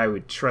that I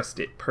would trust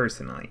it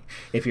personally.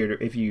 If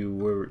you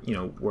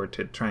were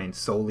to try and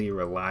solely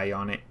rely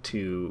on it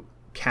to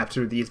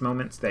capture these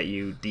moments that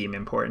you deem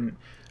important.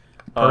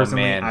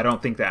 Personally, I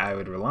don't think that I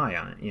would rely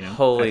on it.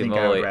 Holy I think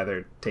moly. I would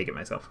rather take it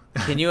myself.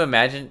 Can you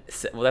imagine?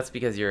 Well, that's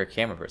because you're a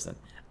camera person.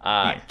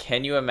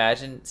 Can you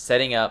imagine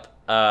setting up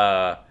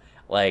I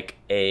want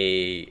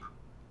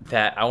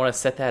to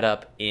set that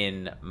up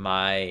in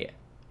my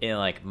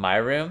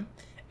room,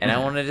 and I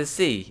wanted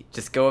to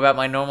just go about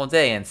my normal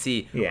day and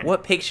see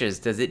what pictures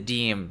does it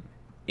deem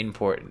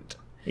important.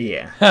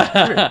 Yeah.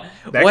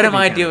 What am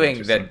I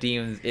doing that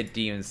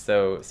deems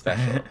so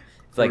special?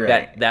 It's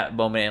like that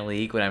moment in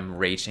League when I'm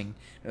raging.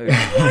 What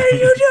are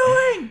you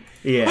doing?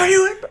 Yeah. Are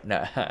you in?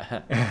 No.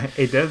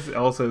 It does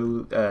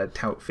also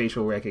tout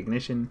facial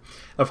recognition.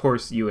 Of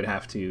course, you would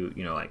have to,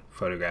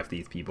 photograph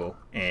these people.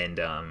 And,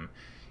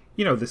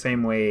 the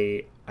same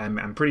way,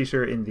 I'm pretty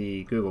sure in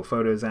the Google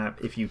Photos app,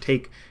 if you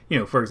take,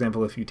 for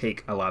example, if you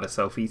take a lot of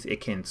selfies,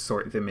 it can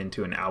sort them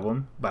into an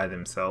album by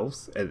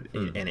themselves. And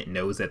it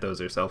knows that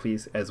those are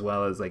selfies, as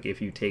well as, like,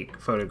 if you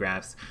take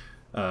photographs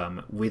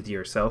with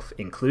yourself,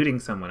 including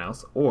someone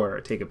else, or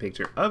take a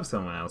picture of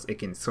someone else, it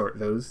can sort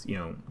those,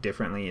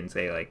 differently and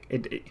say,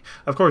 like,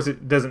 of course,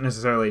 it doesn't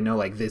necessarily know,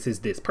 like, this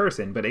is this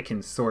person, but it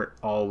can sort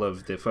all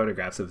of the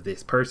photographs of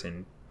this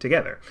person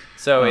together.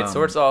 So it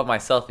sorts all of my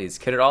selfies.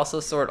 Could it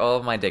also sort all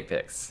of my dick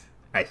pics?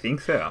 I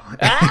think so.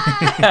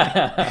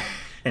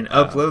 and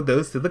upload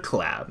those to the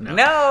cloud.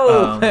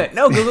 No,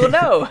 Google,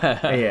 no.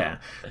 Yeah,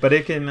 but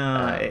it can.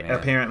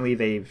 Apparently,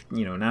 they've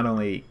not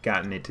only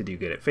gotten it to do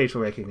good at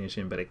facial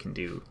recognition, but it can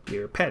do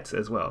your pets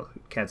as well,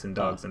 cats and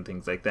dogs and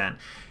things like that,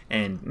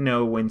 and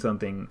know when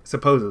something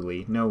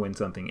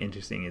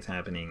interesting is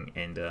happening,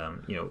 and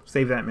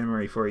save that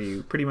memory for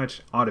you, pretty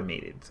much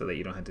automated, so that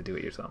you don't have to do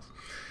it yourself.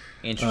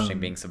 Interesting,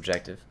 being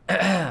subjective.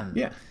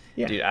 Yeah.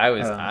 Dude, I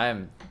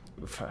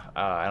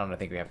don't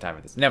think we have time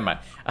for this. Never mind.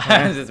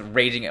 I was this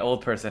raging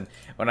old person.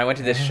 When I went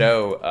to this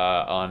show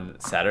on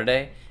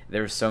Saturday,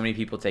 there were so many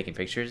people taking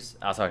pictures.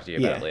 I'll talk to you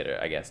about it later,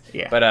 I guess.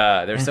 Yeah. But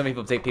there were so many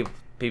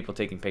people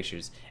taking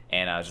pictures,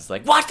 and I was just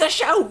like, watch the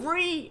show,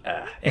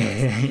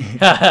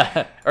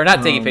 or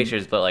not taking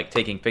pictures, but like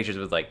taking pictures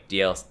with like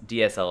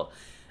DSLR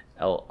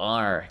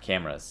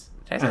cameras.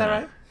 Did I say that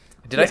right?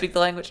 Did I speak the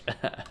language?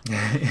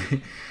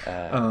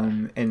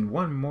 And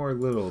one more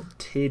little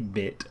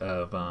tidbit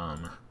of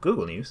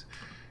Google news.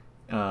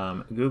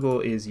 Google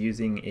is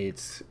using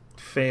its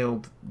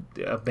failed,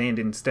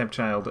 abandoned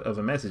stepchild of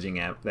a messaging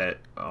app that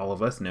all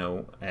of us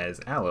know as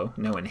Allo,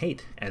 know and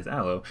hate as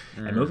Allo,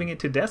 and moving it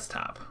to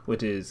desktop,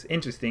 which is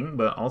interesting,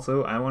 but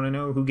also I want to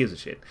know who gives a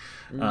shit,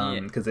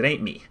 because it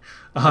ain't me.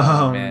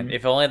 Man,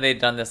 if only they'd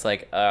done this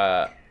like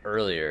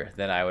earlier,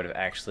 then I would have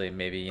actually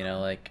maybe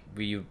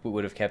we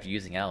would have kept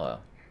using Allo.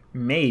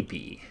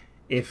 Maybe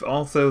if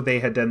also they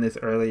had done this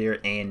earlier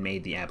and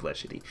made the app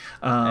less shitty.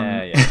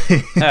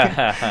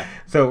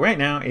 So right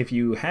now, if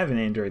you have an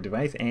Android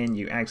device and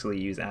you actually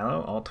use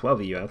Allo, all 12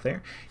 of you out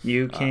there,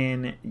 you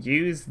can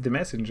use the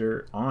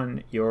messenger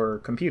on your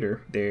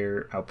computer.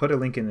 I'll put a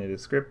link in the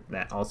script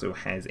that also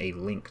has a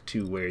link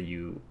to where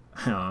you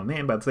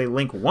about to say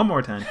link one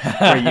more time,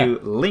 where you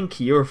link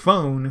your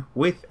phone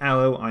with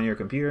Allo on your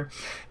computer.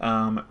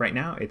 Right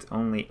now, it's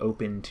only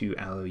open to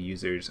Allo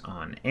users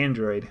on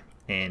Android,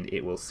 and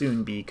it will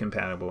soon be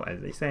compatible, as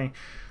they say,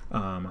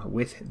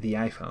 with the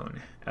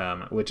iPhone,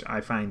 which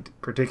I find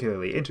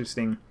particularly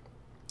interesting,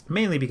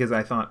 mainly because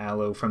I thought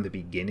Allo from the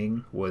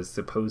beginning was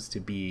supposed to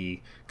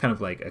be kind of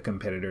like a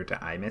competitor to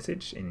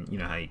iMessage, and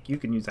how you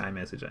can use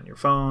iMessage on your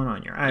phone,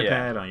 on your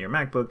iPad, on your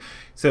MacBook.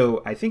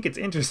 So I think it's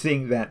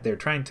interesting that they're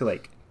trying to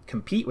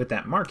compete with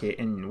that market,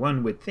 and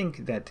one would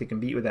think that to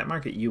compete with that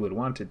market, you would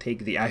want to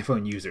take the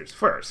iPhone users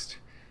first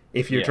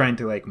if you're trying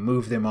to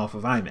move them off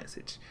of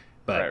iMessage.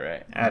 But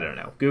right. I don't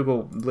know.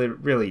 Google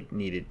really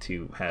needed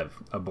to have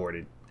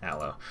aborted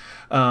Allo.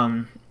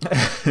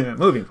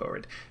 Moving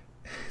forward.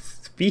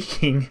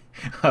 Speaking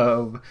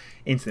of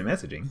instant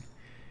messaging,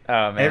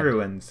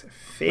 everyone's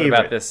favorite. What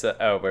about this?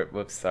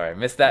 Whoops, sorry.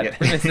 Missed that. Yeah.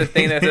 Missed the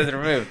thing that says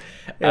removed.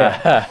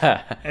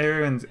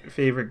 Everyone's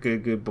favorite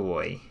good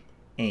boy,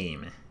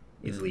 AIM,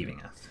 is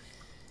leaving us.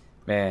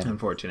 Man.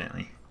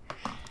 Unfortunately.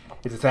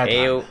 It's a sad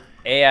time.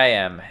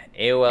 AIM,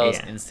 AOL's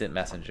Instant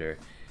Messenger.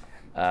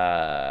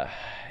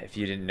 If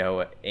you didn't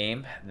know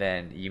AIM,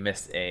 then you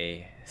missed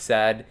a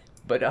sad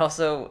but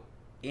also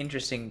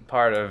interesting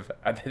part of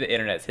the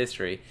internet's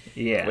history,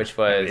 which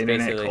was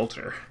basically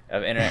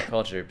of internet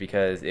culture,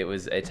 because it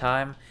was a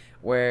time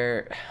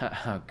where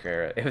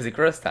it was a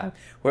gross time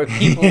where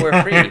people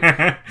were free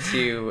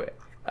to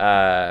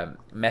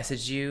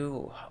message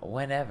you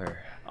whenever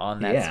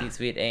on that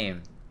sweet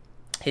AIM.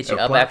 Hit you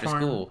up after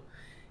school.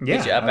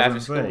 Hit you up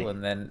after school,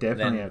 and then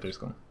definitely after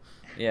school.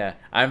 Yeah,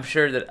 I'm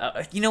sure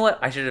that you know what,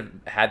 I should have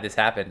had this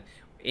happen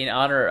in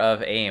honor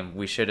of AIM.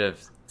 We should have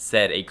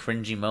said a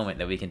cringy moment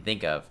that we can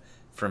think of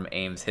from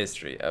AIM's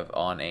history of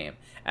on AIM,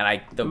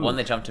 and the one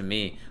that jumped to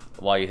me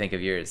while you think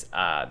of yours,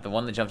 the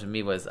one that jumped to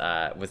me was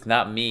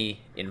not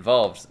me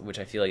involved, which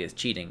I feel like is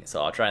cheating.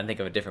 So I'll try and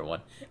think of a different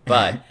one.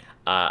 But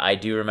I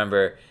do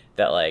remember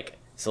that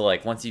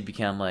once you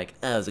become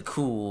as a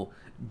cool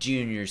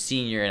junior,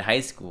 senior in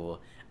high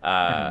school,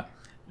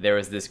 there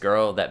was this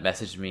girl that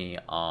messaged me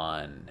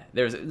on.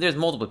 There's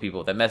multiple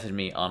people that messaged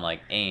me on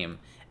AIM.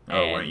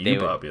 Oh, weren't you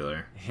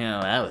popular?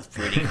 That was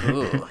pretty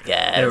cool,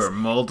 guys. There were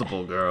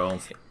multiple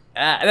girls.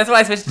 That's why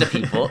I switched to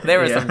people. There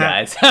were some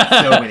guys.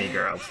 So many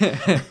girls.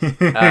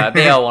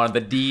 They all wanted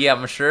the D,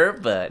 I'm sure,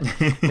 but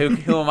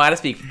who am I to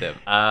speak for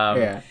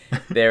them?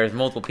 There was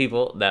multiple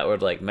people that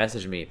would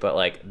message me,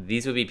 but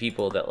these would be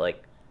people that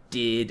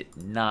did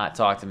not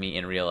talk to me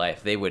in real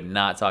life. They would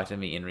not talk to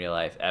me in real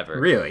life ever.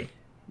 Really?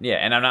 Yeah,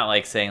 and I'm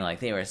not saying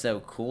they were so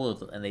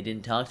cool and they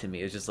didn't talk to me.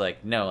 It was just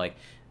no,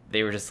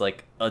 they were just a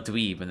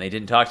dweeb and they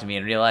didn't talk to me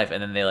in real life,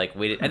 and then they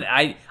waited. And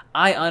I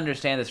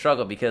understand the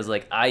struggle, because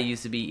I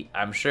used to be,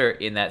 I'm sure,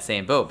 in that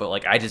same boat,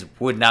 but I just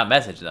would not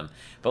message them.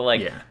 But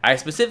I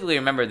specifically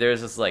remember there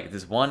was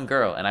this one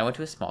girl, and I went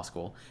to a small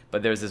school,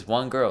 but there was this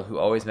one girl who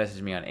always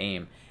messaged me on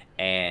AIM,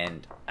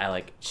 and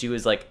she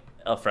was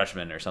a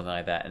freshman or something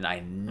like that, and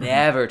I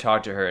never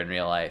talked to her in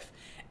real life.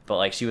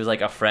 But she was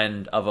a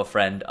friend of a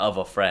friend of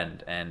a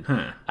friend, and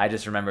I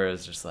just remember it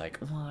was just why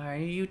are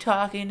you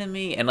talking to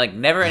me? And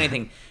never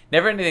anything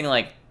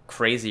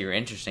crazy or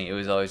interesting. It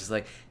was always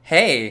just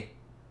hey,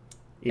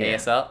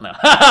 ASL, no,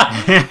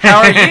 how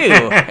are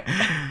you?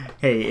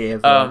 Hey, ASL.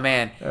 Oh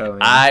man.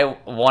 I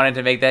wanted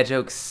to make that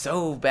joke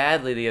so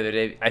badly the other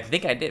day. I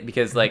think I did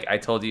because like I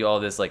told you all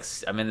this. Like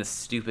I'm in this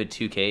stupid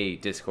 2K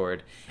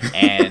Discord,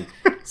 and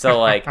so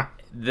like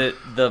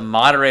the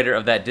moderator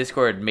of that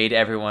Discord made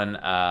everyone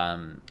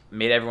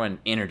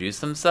introduce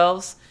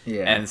themselves.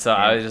 Yeah. And so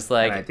I was just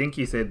like, and I think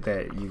you said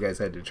that you guys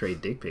had to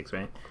trade dick pics,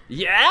 right?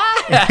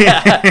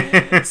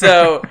 Yeah.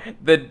 So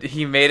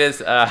he made us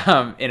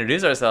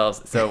introduce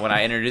ourselves. So when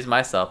I introduced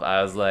myself,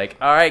 I was like,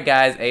 "All right,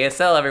 guys,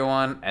 ASL,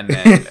 everyone," and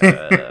then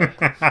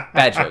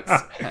bad jokes.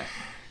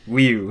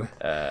 Whew.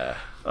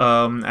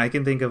 I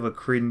can think of a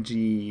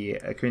cringy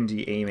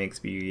AIM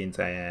experience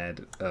I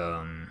had.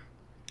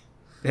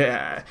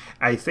 Yeah,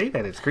 I say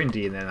that it's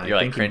cringy, and then I'm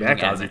thinking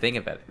back on it. You think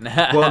about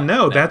it. Well,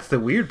 no, that's the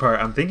weird part.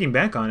 I'm thinking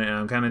back on it, and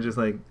I'm kind of just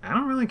like, I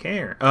don't really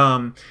care.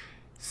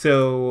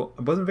 So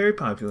I wasn't very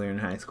popular in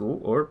high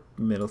school or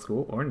middle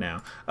school or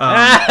now.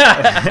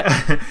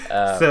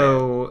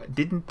 So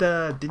didn't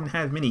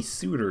have many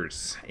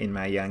suitors in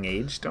my young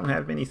age. Don't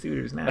have many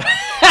suitors now.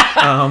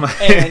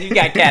 Hey man, you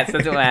got cats.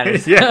 That's what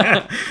matters.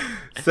 Yeah.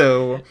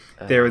 So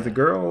there was a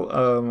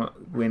girl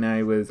when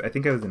I was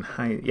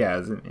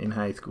in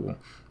high school.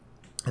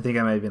 I think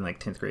I might have been like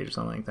 10th grade or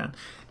something like that.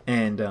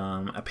 And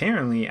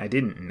apparently I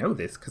didn't know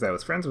this because I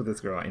was friends with this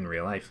girl in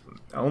real life,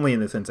 only in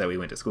the sense that we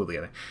went to school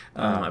together.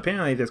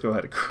 Apparently this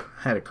girl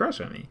had a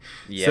crush on me.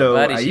 Yeah, so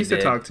buddy, I used to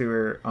talk to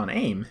her on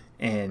AIM,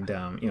 and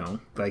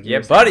like yeah,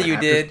 buddy, you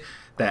did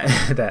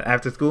that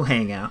after school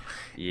hangout.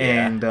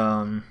 Yeah.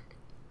 And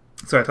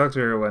so I talked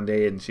to her one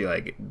day, and she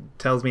like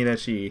tells me that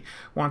she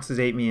wants to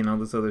date me and all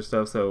this other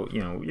stuff. So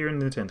you're in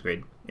the 10th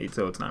grade,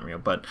 so it's not real.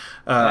 But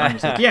I'm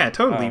just like, yeah,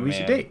 totally, we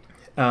should date.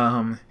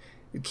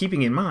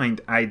 Keeping in mind,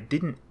 I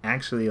didn't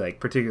actually like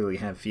particularly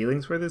have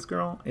feelings for this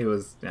girl. It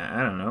was,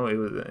 I don't know,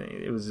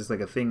 it was just like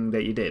a thing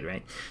that you did,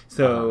 right?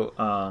 So,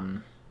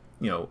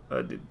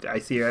 I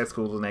see her at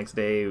school the next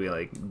day. We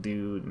like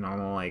do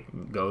normal, like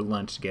go to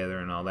lunch together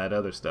and all that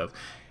other stuff.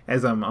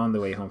 As I'm on the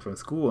way home from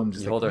school, I'm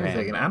just like, wait a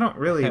second, I don't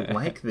really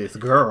like this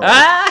girl.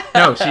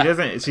 No,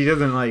 she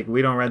doesn't like,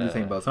 we don't ride the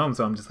same bus home,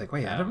 so I'm just like,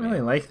 wait, I don't really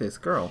like this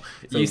girl.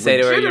 So you say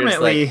to her, you're just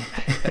like,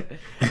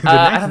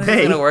 I don't think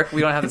it's going to work.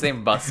 We don't have the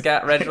same bus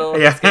schedule.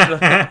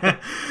 Yeah.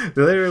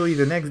 Literally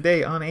the next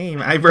day on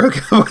AIM, I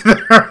broke up with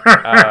her.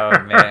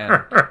 Oh,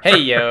 man. Hey,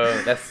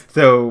 yo.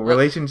 So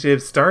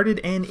relationships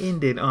started and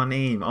ended on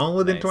AIM, all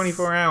within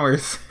 24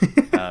 hours.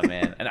 Oh,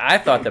 man. And I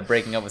thought that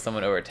breaking up with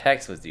someone over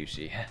text was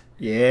douchey.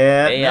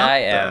 Yeah,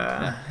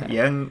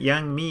 AIM.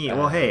 Young me.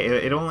 Well, hey,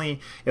 it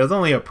was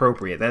only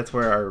appropriate. That's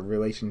where our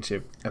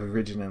relationship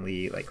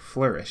originally like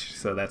flourished.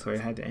 So that's where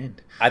it had to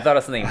end. I thought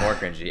of something more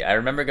cringy. I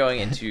remember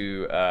going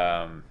into.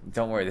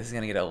 Don't worry, this is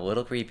gonna get a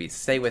little creepy.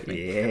 Stay with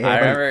me. Yeah. I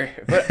remember,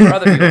 but for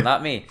other people,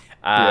 not me.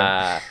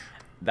 I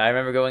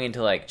remember going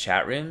into like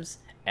chat rooms,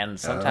 and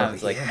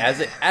sometimes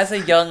as a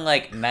young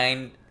like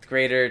 9th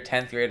grader,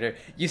 10th grader,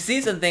 you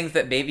see some things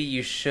that maybe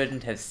you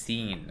shouldn't have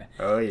seen.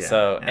 Oh yeah.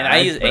 So I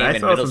use AIM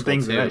in middle school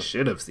things too. That I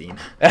should have seen.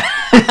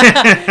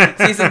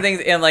 See some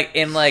things in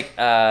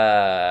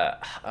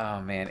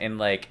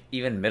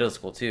even middle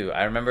school too.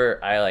 I remember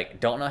I like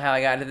don't know how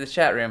I got into this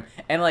chat room,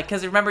 and like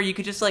because remember you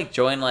could just like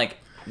join like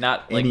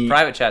not like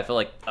private chat, but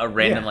like a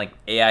random like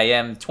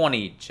AIM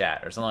 20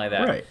 chat or something like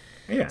that. Right.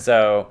 Yeah.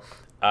 So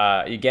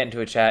you get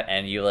into a chat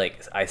and you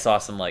like I saw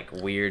some like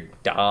weird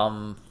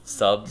Dom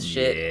sub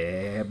shit.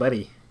 Yeah,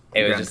 buddy.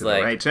 It was just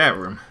like the right chat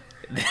room.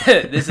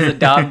 This is a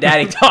Dom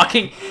Daddy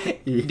talking.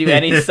 Do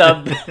any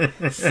sub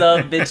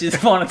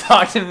bitches want to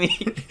talk to me?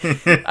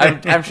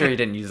 I'm sure he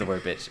didn't use the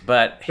word bitch,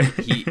 but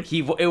he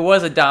it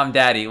was a Dom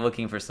Daddy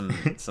looking for some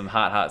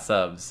hot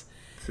subs.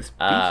 Speaking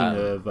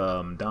of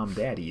Dom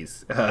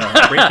Daddies,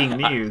 breaking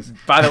news.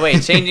 By the way,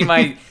 changing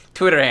my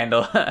Twitter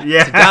handle.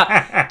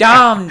 Yeah.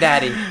 Dom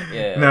Daddy.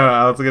 Yeah. No,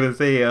 I was going to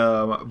say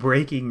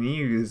breaking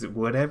news.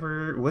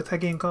 What's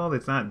that game called?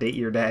 It's not Date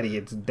Your Daddy.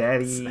 It's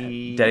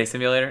Daddy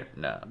Simulator?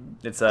 No.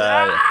 It's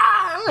I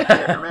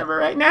can't remember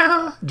right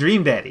now.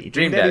 Dream Daddy.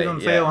 Dream Daddy's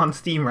on sale on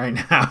Steam right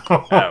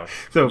now.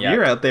 So if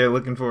you're out there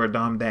looking for a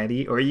Dom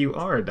Daddy, or you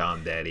are a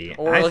Dom Daddy,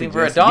 or looking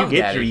for a Dom Daddy,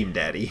 you get Dream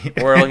Daddy.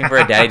 Or looking for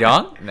a Daddy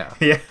Dong? No.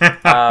 Yeah.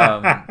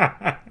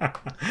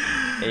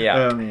 Yeah.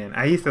 Oh man,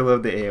 I used to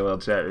love the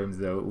AOL chat rooms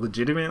though.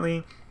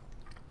 Legitimately,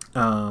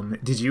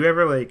 did you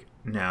ever like?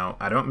 Now,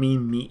 I don't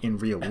mean meet in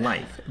real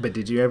life, but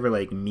did you ever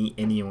like meet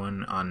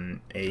anyone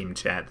on AIM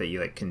chat that you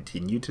like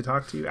continue to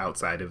talk to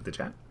outside of the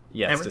chat?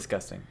 Yeah, it's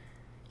disgusting.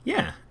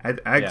 Yeah, I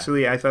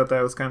thought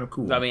that was kind of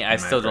cool. I mean, I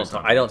still don't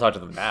talk. I don't talk to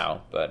them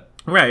now, but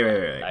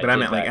right. But I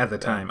meant like at the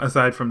time,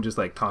 aside from just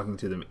like talking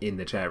to them in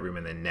the chat room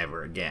and then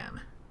never again.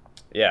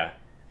 Yeah.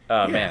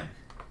 Oh man.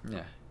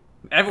 Yeah.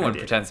 Everyone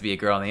pretends to be a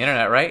girl on the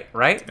internet, right?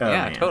 Right? Oh,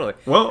 yeah, man. Totally.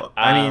 Well,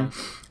 I mean,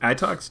 I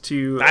talked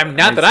to... I'm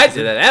not that I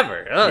did that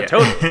ever. Oh, yeah.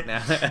 Totally.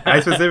 I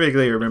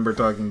specifically remember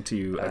talking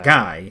to a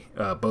guy.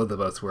 Both of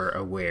us were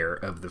aware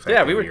of the fact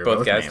that we were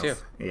both guys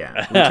males. Too.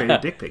 Yeah, we traded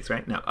dick pics,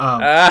 right? No.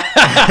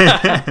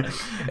 And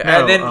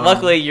then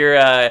luckily your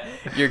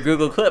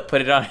Google clip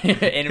put it on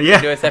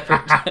into a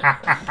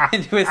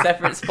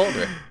separate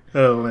folder.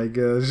 Oh my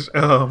gosh.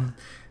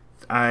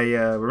 I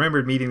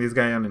remembered meeting this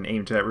guy on an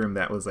AIM chat room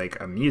that was like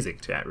a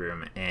music chat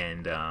room,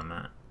 and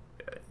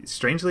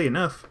strangely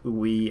enough,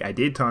 I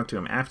did talk to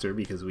him after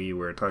because we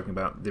were talking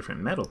about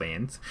different metal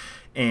bands,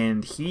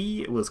 and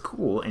he was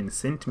cool and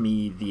sent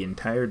me the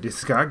entire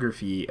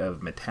discography of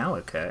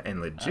Metallica,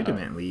 and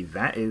legitimately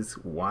that is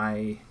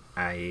why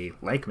I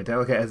like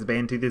Metallica as a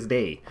band to this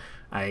day.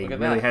 I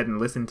really hadn't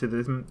listened to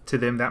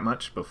them that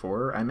much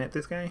before I met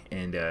this guy,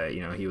 and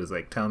he was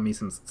like telling me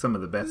some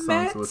of the best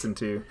songs to listen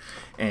to,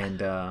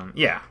 and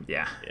yeah,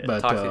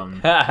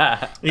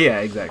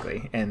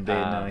 exactly. And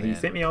then he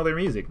sent me all their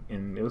music,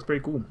 and it was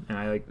pretty cool.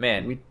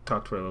 And we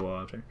talked for a little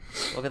while after.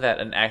 Look at that,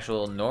 an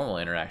actual normal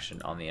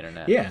interaction on the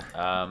internet. Yeah.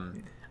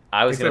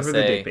 I was going to say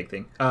the dick pic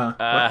thing. What?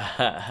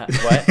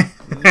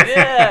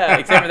 Yeah,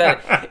 except for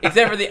that.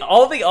 Except for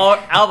all the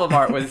album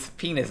art was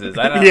penises.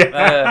 I don't know.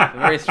 Yeah.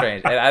 Very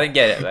strange. I didn't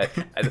get it,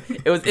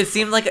 but it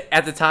seemed like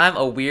at the time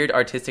a weird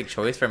artistic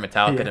choice for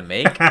Metallica to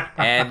make,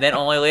 and then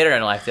only later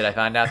in life did I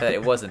find out that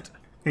it wasn't.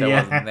 That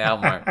wasn't the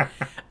album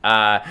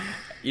art.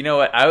 You know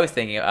what I was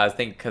thinking?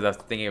 Because I was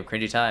thinking of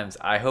cringy times.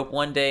 I hope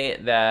one day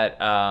that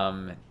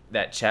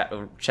that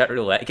chat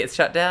roulette gets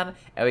shut down,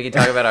 and we can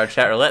talk about our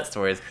chat roulette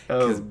stories.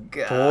 Because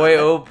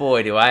oh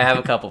boy, do I have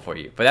a couple for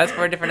you. But that's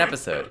for a different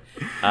episode.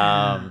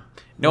 No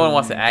one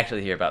wants to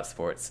actually hear about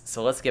sports,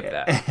 so let's skip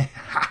that.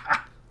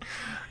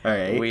 All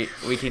right, we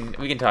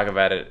can talk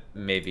about it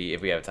maybe if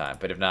we have time,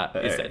 but if not,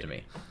 it's dead to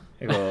me.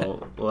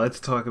 Well,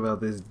 let's talk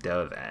about this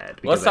Dove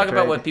ad. Let's talk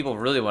about what people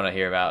really want to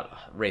hear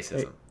about: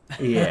 racism.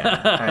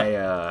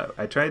 Yeah,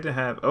 I tried to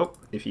have. Oh,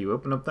 if you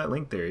open up that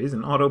link, there is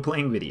an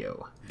auto-playing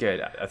video. Good,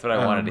 that's what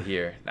I wanted to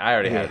hear. I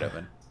already had it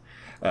open.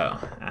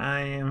 Oh, I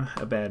am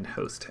a bad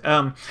host.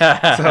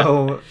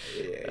 So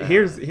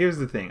here's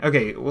the thing.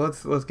 Okay, well,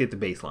 let's get the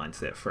baseline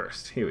set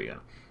first. Here we go.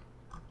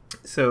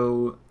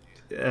 So,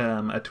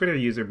 a Twitter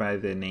user by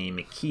the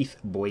name Keith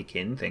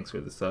Boykin, thanks for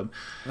the sub,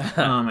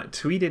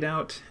 tweeted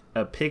out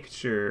a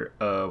picture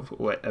of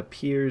what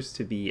appears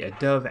to be a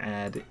Dove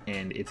ad,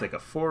 and it's like a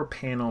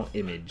 4-panel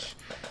image.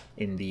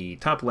 In the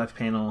top left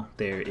panel,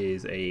 there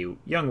is a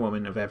young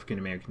woman of African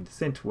American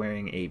descent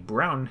wearing a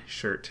brown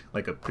shirt,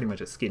 like pretty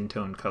much a skin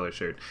tone color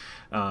shirt,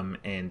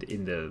 and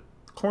in the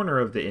corner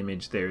of the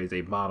image there is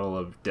a bottle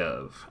of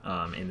Dove.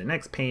 In the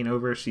next pane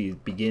over, she's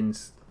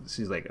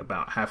like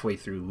about halfway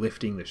through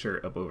lifting the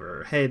shirt up over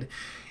her head.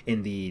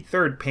 In the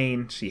third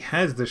pane, she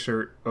has the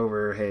shirt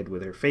over her head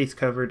with her face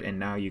covered, and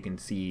now you can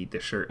see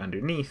the shirt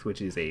underneath,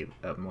 which is a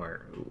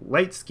more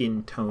light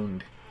skin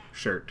toned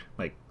shirt,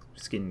 like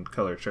skin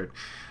color shirt.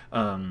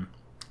 And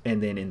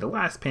then in the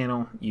last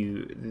panel,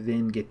 you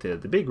then get the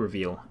big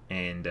reveal,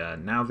 and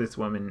now this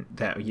woman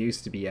that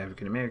used to be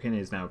African American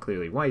is now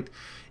clearly white,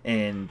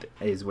 and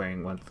is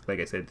wearing one, like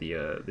I said,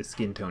 the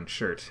skin tone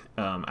shirt.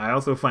 I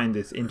also find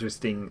this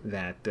interesting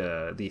that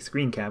the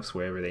screen caps,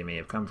 wherever they may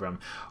have come from,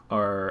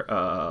 are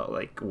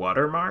like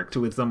watermarked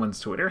with someone's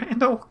Twitter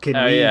handle. Can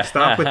we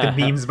stop with the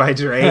memes by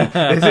Dre?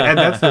 And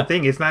that's the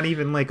thing. It's not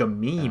even like a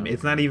meme.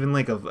 It's not even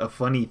like a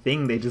funny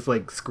thing. They just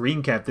like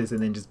screen cap this and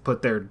then just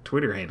put their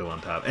Twitter handle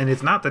on top, and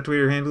it's not the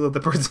Twitter handle of the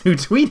person who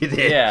tweeted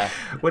it. Yeah.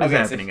 What is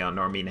happening on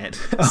NormieNet?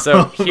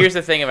 So here's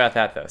the thing about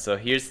that, though. So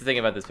here's the thing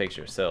about this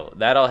picture. So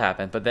that all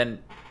happened, but then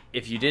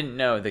if you didn't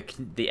know,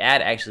 the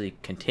ad actually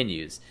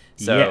continues.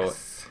 So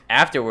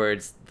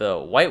afterwards, the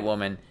white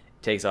woman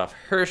takes off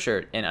her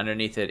shirt, and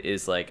underneath it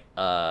is like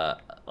a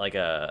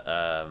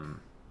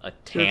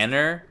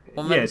tanner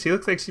woman. Yeah, she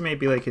looks like she may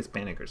be like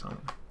Hispanic or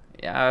something.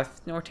 Yeah,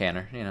 or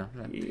tanner, you know.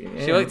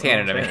 Yeah, she looked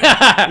tanner to me.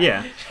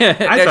 Yeah.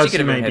 I thought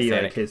she might be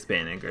like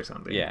Hispanic or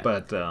something. Yeah.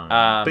 But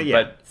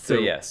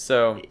yeah.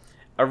 So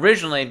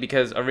originally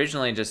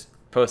just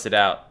posted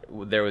out,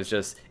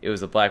 it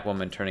was a black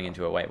woman turning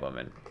into a white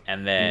woman.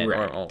 And then,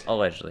 or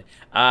allegedly.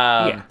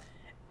 But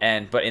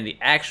in the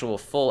actual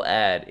full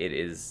ad, it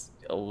is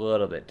a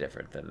little bit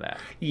different than that.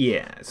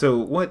 Yeah. So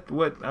what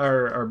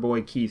our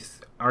boy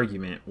Keith's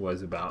argument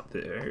was about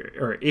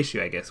or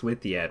issue, I guess,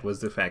 with the ad was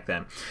the fact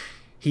that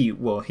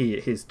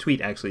his tweet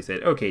actually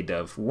said, "Okay,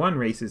 Dove, 1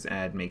 racist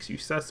ad makes you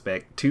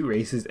suspect. 2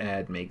 racist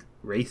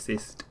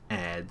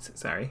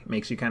ads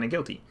makes you kind of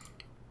guilty."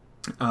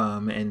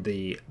 And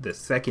the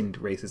second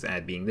racist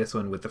ad being this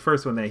one, with the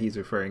first one that he's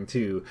referring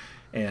to,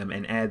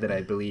 an ad that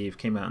I believe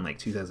came out in like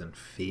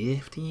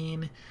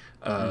 2015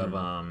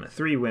 of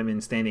 3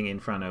 women standing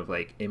in front of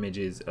like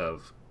images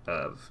of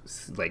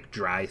like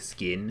dry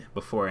skin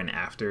before and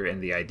after,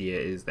 and the idea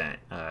is that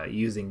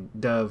using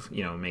Dove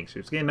makes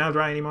your skin not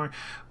dry anymore.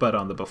 But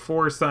on the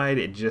before side,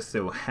 it just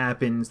so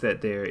happens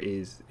that there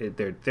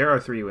are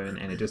 3 women,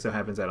 and it just so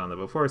happens that on the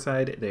before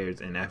side there's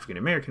an African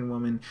American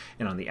woman,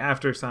 and on the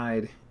after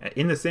side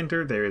in the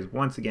center there is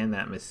once again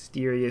that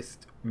mysterious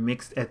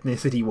mixed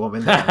ethnicity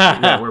woman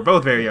that we're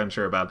both very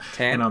unsure about.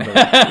 And on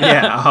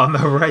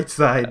the right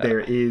side there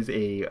is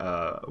a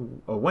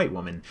white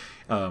woman.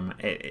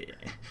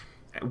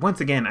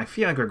 once again, I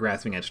feel like we're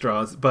grasping at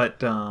straws,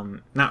 but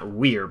not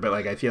we're, but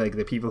like I feel like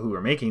the people who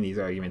are making these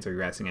arguments are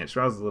grasping at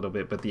straws a little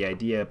bit. But the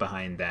idea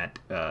behind that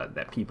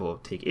that people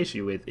take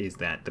issue with is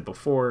that the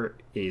before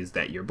is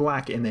that you're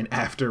black, and then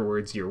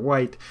afterwards you're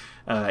white,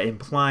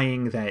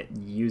 implying that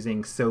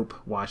using soap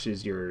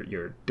washes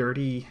your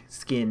dirty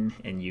skin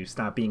and you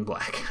stop being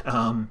black.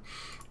 And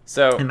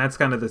that's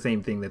kind of the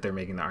same thing that they're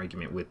making the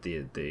argument with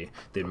the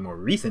more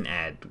recent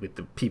ad with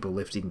the people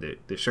lifting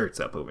the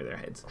shirts up over their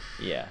heads.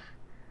 Yeah.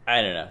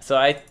 I don't know. So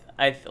I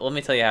let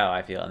me tell you how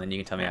I feel, and then you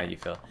can tell me how you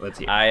feel. Let's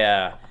hear.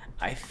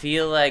 I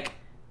feel like,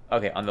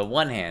 okay, on the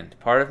one hand,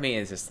 part of me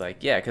is just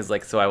like, yeah, because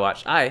like, so I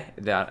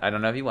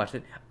don't know if you watched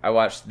it. I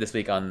watched This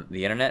Week on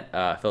the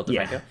Internet, Phil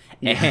DeFranco,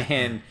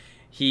 and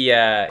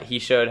he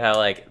showed how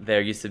like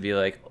there used to be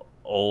like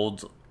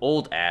old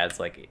ads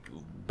like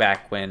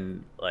back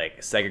when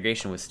like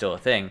segregation was still a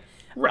thing,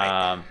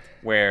 right?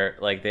 Where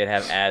like they'd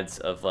have ads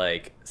of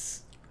like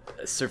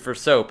for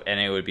soap, and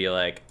it would be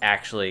like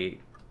actually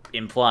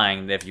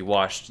implying that if you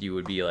washed, you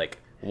would be like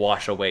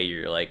wash away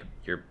your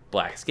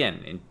black skin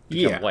and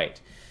become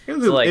white. It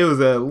was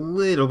a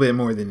little bit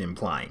more than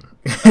implying.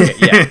 Okay,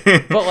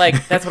 yeah, but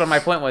like that's what my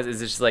point was.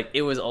 Is it's just like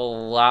it was a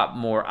lot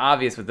more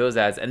obvious with those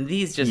ads, and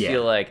these just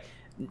feel like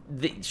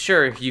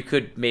sure you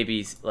could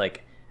maybe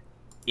like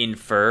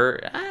infer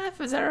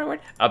is that the right word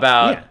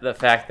about the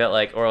fact that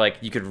like, or like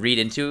you could read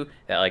into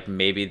that like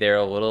maybe they're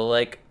a little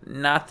like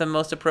not the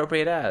most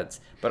appropriate ads,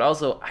 but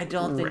also I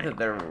don't think that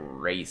they're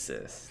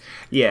racist.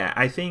 Yeah,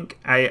 I think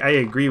I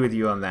agree with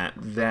you on that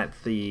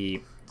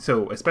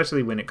so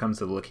especially when it comes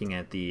to looking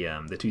at the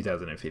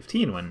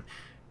 2015 one,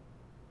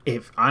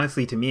 if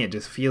honestly to me it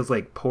just feels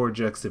like poor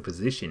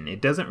juxtaposition.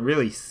 It doesn't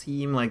really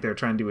seem like they're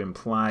trying to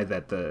imply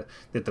that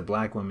the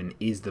black woman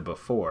is the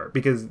before,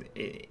 because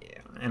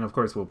and of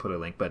course we'll put a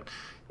link, but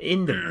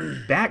in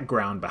the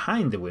background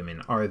behind the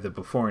women are the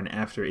before and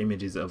after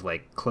images of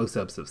like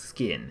close-ups of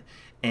skin,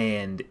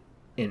 and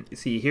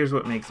see, here's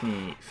what makes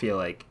me feel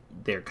like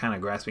they're kind of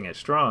grasping at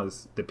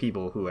straws. The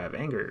people who have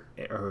anger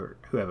or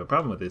who have a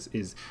problem with this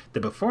is the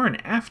before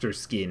and after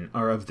skin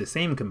are of the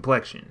same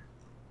complexion.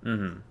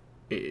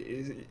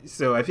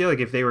 So I feel like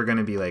if they were going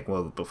to be like,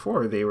 well,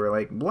 before they were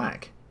like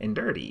black and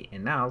dirty,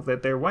 and now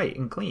that they're white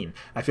and clean,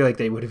 I feel like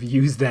they would have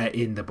used that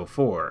in the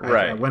before.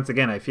 Right. Once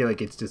again, I feel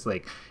like it's just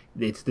like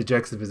it's the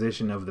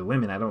juxtaposition of the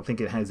women. I don't think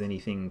it has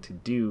anything to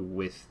do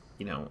with,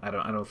 I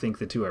don't think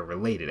the two are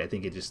related. I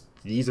think it just,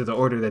 these are the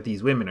order that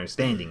these women are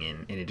standing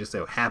in, and it just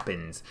so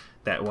happens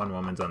that one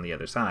woman's on the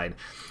other side.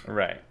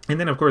 Right. And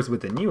then, of course,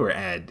 with the newer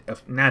ad,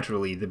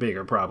 naturally, the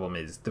bigger problem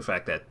is the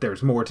fact that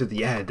there's more to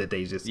the ad that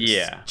they just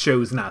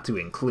chose not to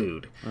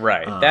include.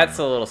 Right. That's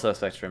a little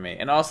suspect for me.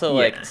 And also,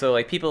 like, so,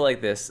 like, people like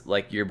this,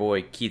 like your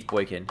boy Keith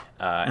Boykin,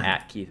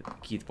 at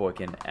Keith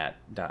Boykin, at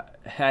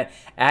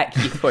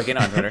Keith Boykin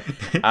on Twitter.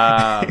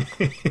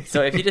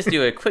 So if you just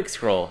do a quick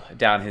scroll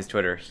down his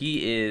Twitter,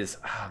 he is,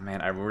 oh,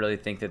 man, I really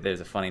think that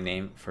there's a funny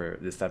name for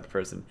this type of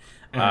person.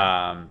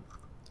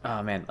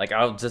 Oh man, like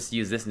I'll just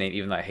use this name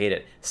even though I hate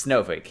it.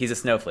 Snowflake. He's a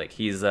snowflake.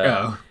 He's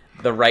the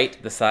right,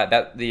 the side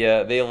that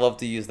they love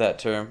to use that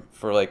term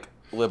for like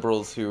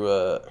liberals who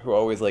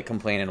always like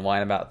complain and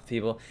whine about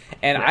people.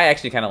 And I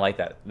actually kind of like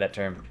that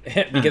term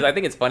because I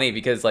think it's funny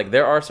because like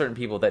there are certain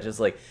people that just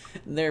like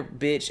they're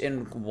bitch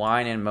and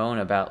whine and moan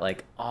about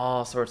like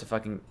all sorts of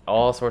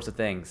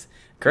things.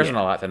 Cursing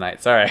a lot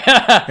tonight. Sorry.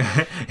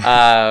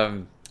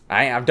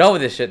 I'm done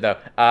with this shit though.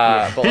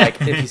 But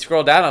like, if you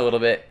scroll down a little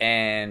bit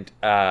and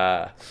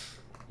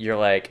you're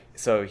like,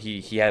 so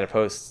he had a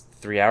post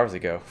 3 hours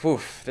ago.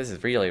 Oof, this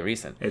is really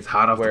recent. It's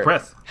hot off the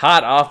press.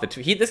 Hot off the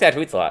this guy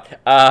tweets a lot.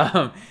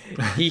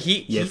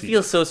 He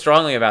feels so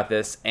strongly about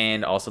this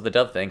and also the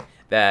dub thing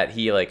that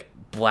he like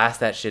blasts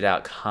that shit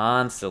out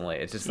constantly.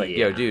 It's just like,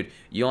 yo, dude,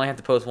 you only have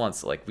to post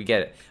once. Like, we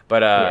get it.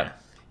 But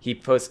he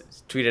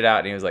tweeted out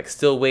and he was like,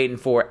 still waiting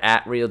for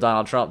 @real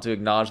Donald Trump to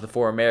acknowledge the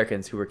 4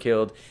 Americans who were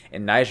killed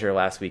in Niger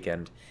last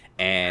weekend.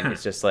 And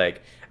it's just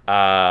like,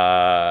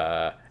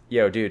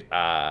 yo, dude,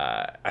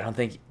 I don't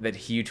think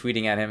that you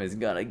tweeting at him is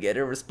gonna get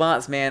a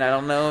response, man. I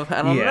don't know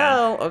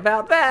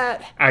about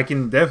that. I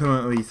can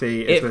definitely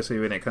say, especially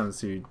when it comes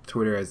to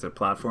Twitter as a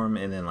platform,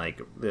 and then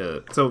like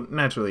so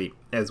naturally,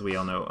 as we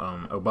all know,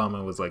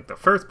 Obama was like the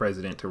first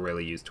president to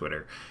really use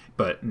Twitter.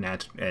 But now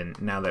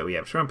that we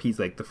have Trump, he's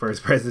like the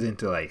first president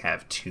to like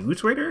have 2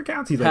 Twitter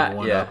accounts. He's like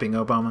one-upping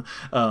Obama.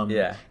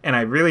 And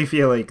I really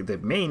feel like the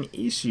main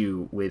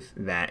issue with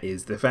that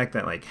is the fact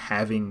that like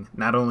having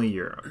not only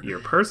your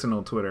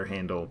personal Twitter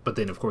handle, but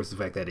then of course the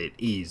fact that it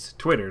is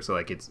Twitter, so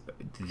like it's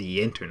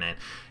the internet.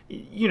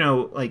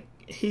 Like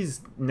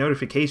his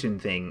notification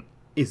thing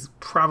is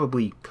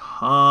probably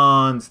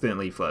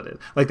constantly flooded.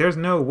 Like there's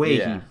no way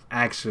he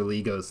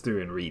actually goes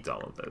through and reads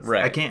all of those.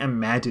 Right. I can't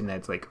imagine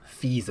that's like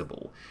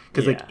feasible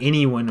because like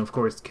anyone of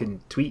course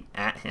can tweet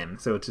at him,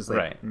 so it's just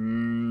like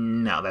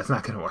no, that's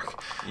not gonna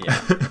work.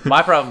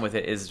 My problem with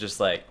it is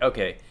just like,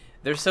 okay,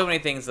 there's so many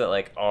things that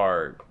like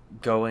are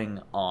going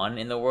on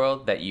in the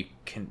world that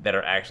that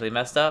are actually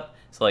messed up.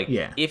 So like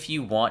if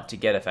you want to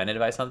get offended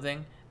by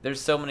something,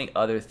 there's so many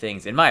other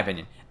things, in my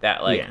opinion,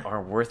 that like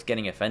are worth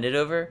getting offended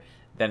over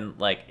than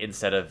like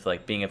instead of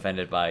like being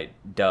offended by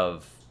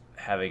Dove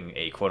having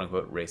a quote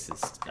unquote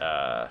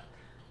racist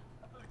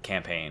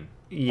campaign.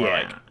 Yeah.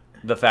 Or, like,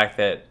 the fact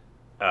that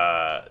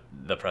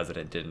the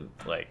president didn't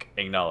like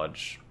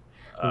acknowledge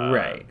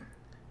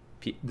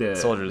the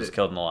soldiers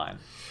killed in the line.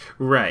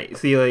 Right.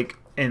 See, like,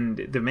 and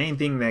the main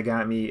thing that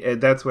got me,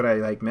 that's what I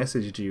like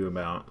messaged you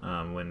about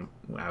when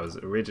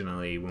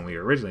we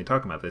were originally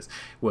talking about this,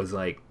 was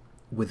like,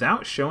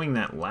 without showing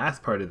that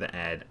last part of the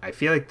ad, I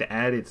feel like the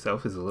ad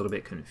itself is a little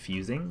bit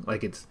confusing.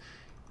 Like,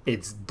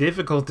 it's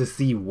difficult to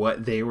see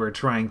what they were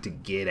trying to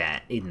get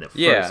at in the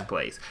first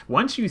place.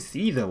 Once you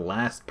see the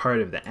last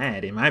part of the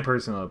ad, in my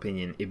personal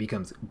opinion, it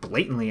becomes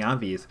blatantly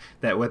obvious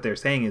that what they're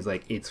saying is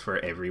like, it's for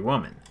every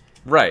woman.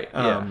 Right.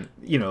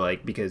 You know,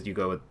 like, because you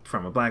go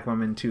from a black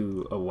woman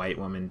to a white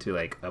woman to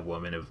like a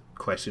woman of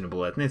questionable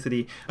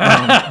ethnicity.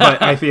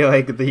 But I feel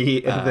like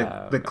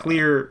the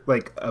clear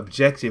like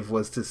objective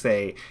was to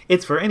say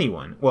it's for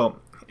anyone. Well,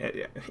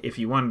 if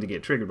you wanted to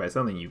get triggered by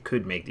something, you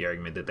could make the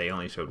argument that they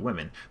only showed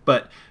women.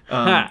 But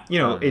you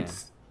know,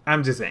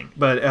 I'm just saying.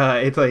 But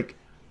it's like,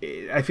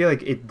 I feel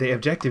like the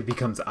objective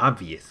becomes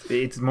obvious.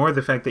 It's more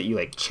the fact that you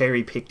like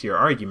cherry picked your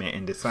argument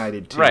and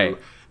decided to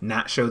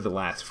not show the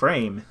last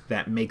frame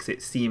that makes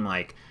it seem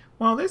like,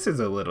 well, this is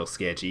a little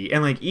sketchy.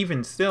 And like,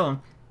 even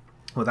still,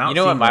 without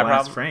seeing the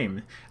last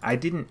frame, I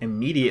didn't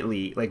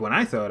immediately, like, when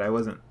I saw it,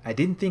 I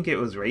didn't think it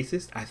was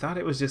racist. I thought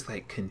it was just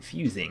like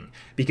confusing,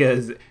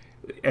 because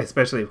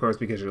especially, of course,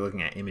 because you're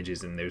looking at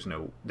images and there's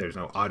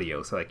no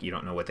audio, so like you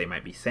don't know what they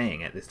might be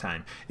saying at this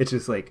time. It's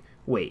just like,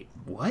 wait,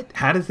 what?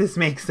 How does this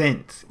make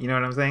sense? You know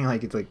what I'm saying?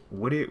 Like, it's like,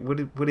 what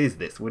is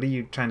this? What are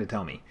you trying to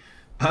tell me?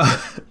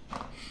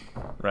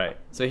 Right.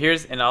 So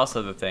and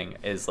also the thing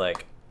is,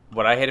 like,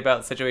 what I hate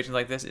about situations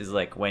like this is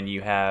like when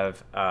you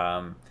have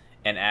an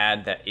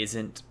ad that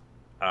isn't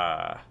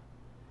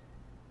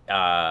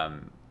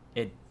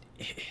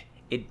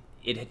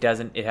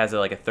it has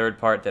like a third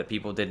part that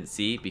people didn't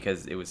see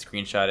because it was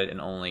screenshotted and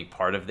only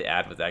part of the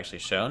ad was actually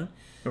shown.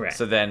 Right.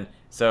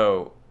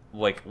 So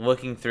like I'm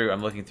looking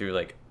through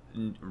like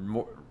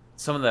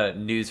some of the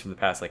news from the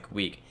past like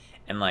week,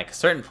 and like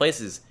certain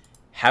places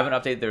haven't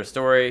updated their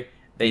story.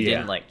 They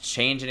didn't like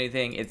change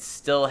anything. It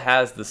still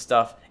has the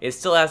stuff. It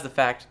still has the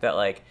fact that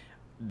like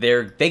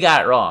they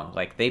got it wrong.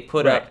 Like they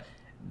put up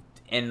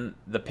in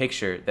the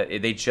picture that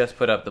they just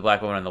put up the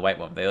black woman and the white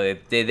woman.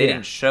 They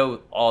didn't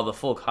show all the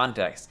full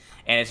context.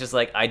 And it's just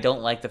like, I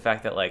don't like the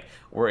fact that like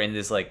we're in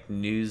this like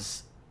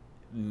news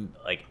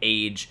like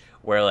age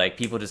where like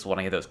people just want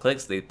to get those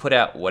clicks. They put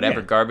out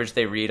whatever garbage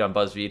they read on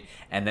BuzzFeed,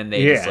 and then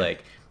they just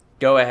like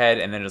go ahead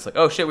and then just like,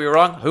 oh shit, we were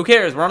wrong. Who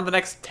cares? We're on the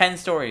next 10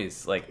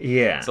 stories. Like,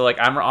 so like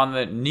I'm on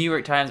the New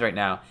York Times right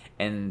now,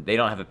 and they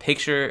don't have a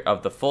picture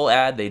of the full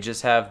ad. They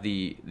just have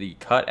the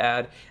cut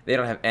ad. They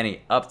don't have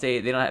any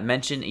update. They don't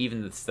mention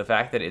even the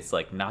fact that it's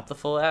like not the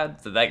full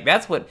ad. So like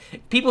that's what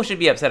people should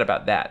be upset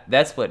about.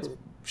 That's what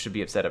should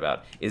be upset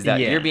about, is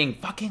that you're being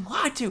fucking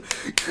lied to.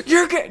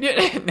 You're good.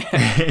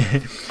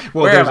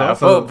 Well, there's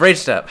also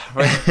branched up.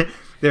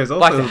 There's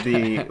also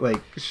the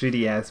like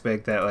shitty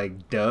aspect that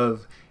like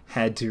Dove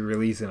had to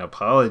release an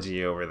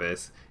apology over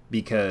this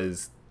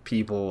because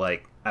people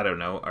like, I don't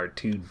know, are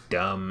too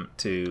dumb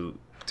to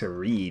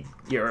read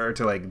or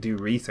to like do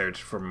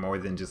research for more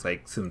than just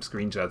like some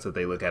screenshots that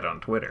they look at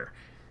on Twitter.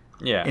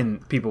 Yeah.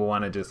 And people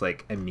want to just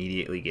like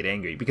immediately get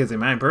angry because in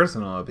my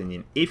personal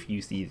opinion, if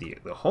you see the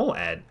whole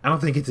ad, I don't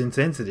think it's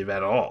insensitive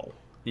at all.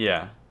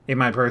 Yeah. In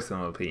my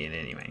personal opinion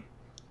anyway.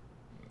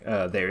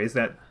 There is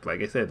that,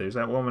 like I said, there's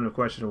that woman of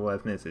questionable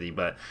ethnicity,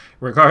 but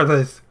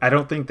regardless, I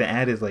don't think the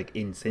ad is like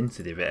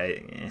insensitive.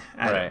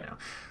 I don't know.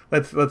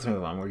 Let's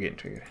move on. We're getting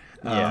triggered.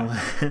 Yeah.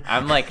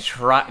 I'm like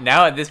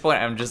now at this point,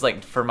 I'm just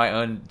like, for my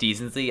own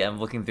decency, I'm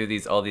looking through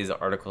all these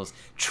articles,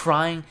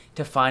 trying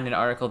to find an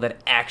article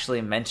that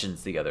actually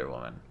mentions the other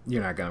woman.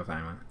 You're not gonna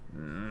find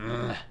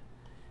one.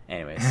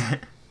 Anyways.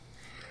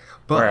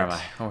 But where am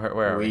I?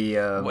 Where are we?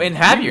 In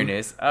happier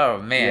news. Oh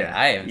man,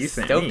 I am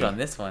stoked on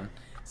this one.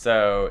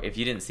 So if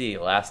you didn't see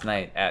last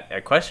night at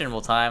a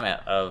questionable time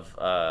of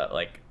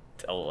like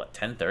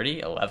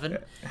 10:30, 11?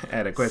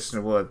 At a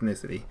questionable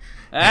ethnicity.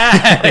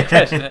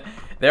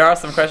 There are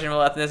some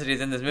questionable ethnicities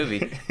in this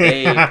movie.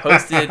 They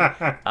posted,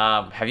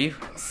 have you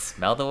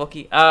smelled the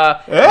Wookiee?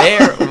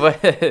 There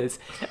was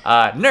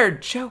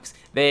Nerd Jokes.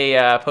 They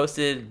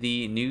posted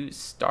the new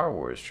Star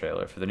Wars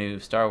trailer for the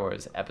new Star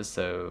Wars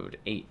Episode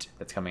 8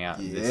 that's coming out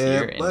this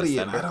year in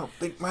December. I don't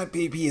think my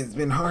PP has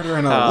been harder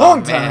in a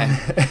long time.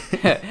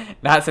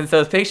 Not since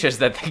those pictures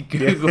that the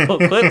Google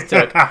Clips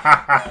took.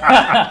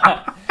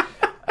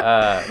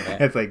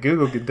 It's like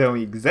Google can tell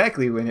me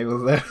exactly when it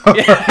was there.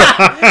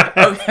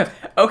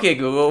 Okay,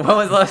 Google. When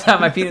was the last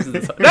time my penis was? No,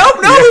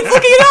 he's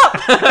looking it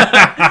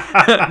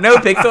up. No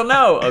pixel,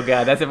 no. Oh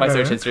god, that's in my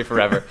search history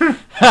forever.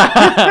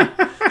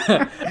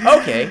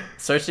 Okay,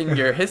 searching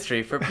your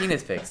history for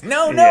penis pics.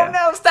 No,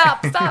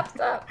 stop.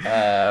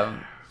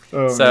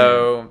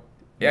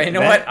 Yeah, you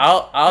know what?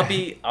 I'll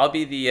be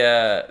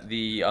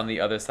the on the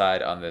other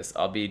side on this.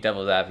 I'll be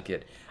devil's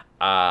advocate.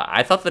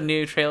 I thought the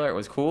new trailer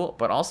was cool,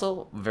 but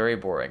also very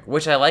boring,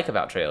 which I like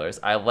about trailers.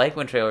 I like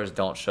when trailers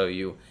don't show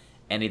you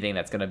anything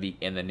that's gonna be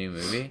in the new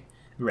movie.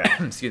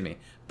 Right. Excuse me.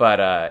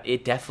 But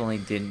it definitely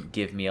didn't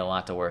give me a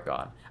lot to work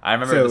on. I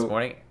remember this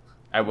morning,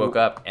 I woke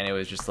up and it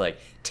was just like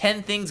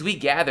 10 things we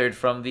gathered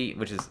from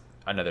which is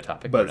another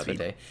topic for another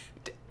day.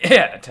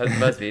 Yeah,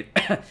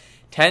 BuzzFeed.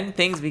 10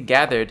 things we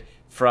gathered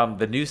from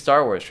the new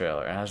Star Wars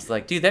trailer, and I was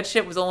like, dude, that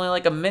shit was only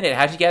like a minute.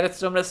 How'd you gather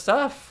so much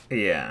stuff?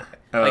 Yeah.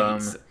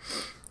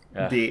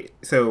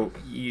 So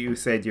you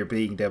said you're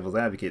being devil's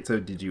advocate.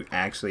 So did you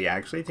actually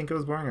think it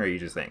was boring, or are you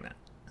just saying that?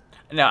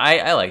 No,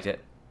 I liked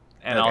it,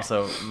 and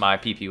also my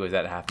PP was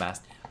at half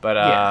mast. But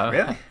yeah,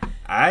 really,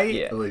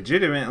 I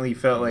legitimately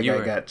felt like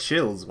I got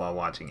chills while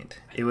watching it.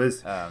 It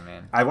was. Oh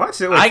man, I watched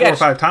it like 4 or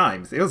 5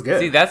 times. It was good.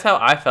 See, that's how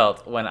I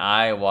felt when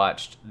I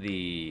watched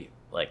the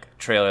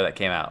trailer that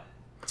came out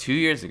 2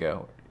 years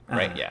ago.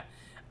 Right? Yeah.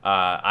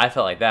 I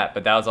felt like that,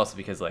 but that was also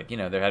because there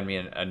hadn't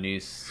been a new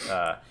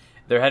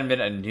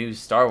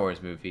Star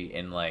Wars movie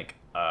in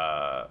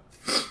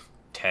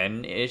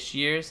 10-ish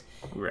years.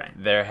 Right.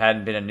 There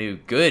hadn't been a new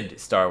good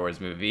Star Wars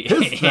movie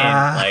in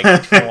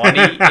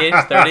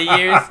 20-ish, 30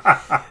 years.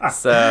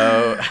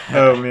 So.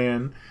 Oh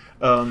man.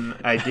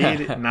 I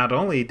did. Not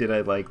only did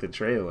I like the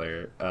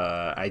trailer,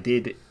 I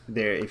did.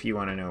 If you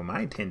want to know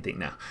my 10 thing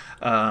now,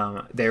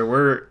 there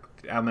were.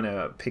 I'm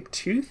gonna pick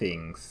 2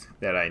 things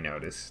that I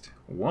noticed.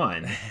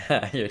 One,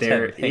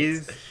 there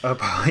is a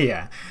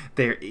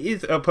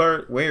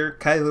part where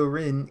Kylo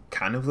Ren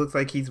kind of looks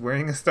like he's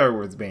wearing a Star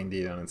Wars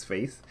Band-Aid on his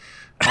face.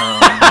 Oh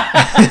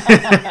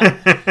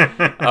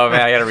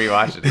man, I gotta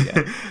rewatch it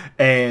again.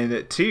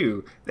 And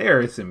 2, there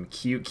are some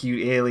cute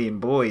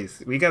alien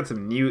boys. We got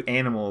some new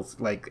animals,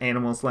 like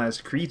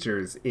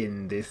animal/creatures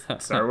in this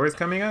Star Wars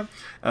coming up.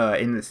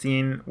 In the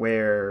scene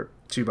where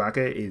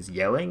Chewbacca is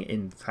yelling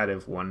inside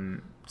of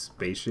one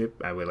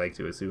spaceship, I would like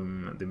to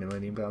assume the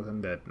Millennium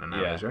Falcon, but I'm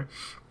not really sure.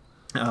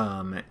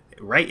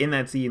 Right in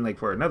that scene,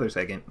 for another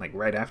second,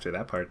 right after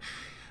that part,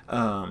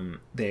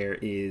 there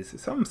is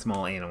some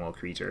small animal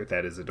creature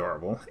that is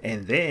adorable,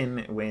 and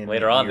then when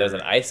later on there's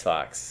an ice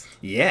fox.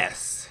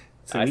 Yes.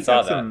 So I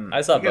saw that.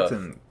 I saw both.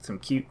 Got some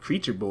cute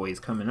creature boys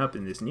coming up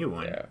in this new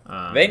one.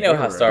 Yeah. They know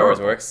how Star Wars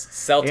works.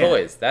 Sell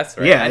toys. That's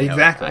right. Yeah,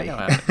 exactly.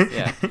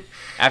 Yeah.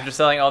 After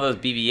selling all those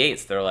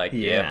BB-8s, they're like,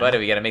 yeah, buddy,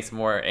 we got to make some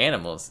more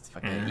animals. It's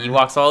fucking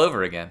Ewoks all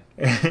over again.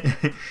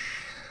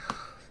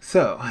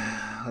 So,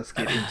 let's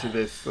get into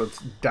this. Let's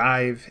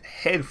dive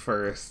head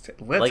first.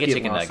 Let's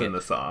get lost in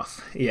the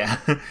sauce. Yeah.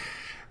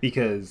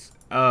 Because,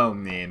 oh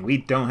man, we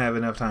don't have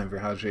enough time for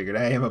how triggered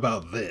I am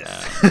about this.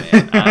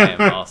 Man, I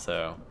am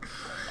also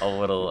a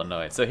little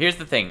annoyed. So here's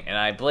the thing, and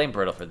I blame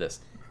Brittle for this.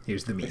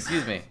 Here's the meme.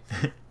 Excuse me.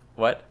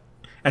 What?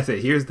 I said,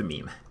 here's the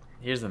meme.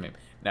 Here's the meme.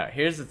 Now,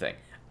 here's the thing.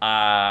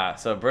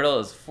 So Brittle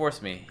has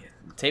forced me,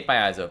 tape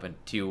my eyes open,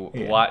 to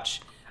watch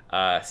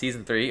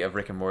season 3 of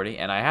Rick and Morty,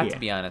 and I have to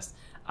be honest,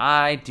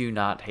 I do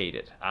not hate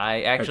it.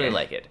 I actually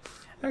like it.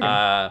 Okay.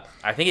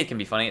 I think it can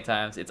be funny at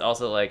times. It's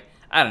also I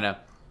don't know,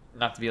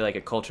 not to be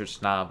a culture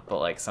snob,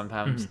 but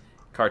sometimes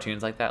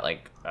cartoons like that,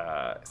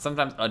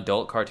 sometimes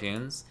adult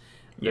cartoons,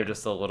 they're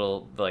just a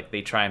little,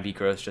 they try and be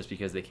gross just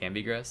because they can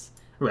be gross.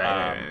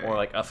 Right.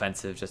 Or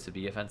offensive just to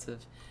be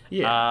offensive.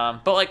 Yeah.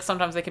 But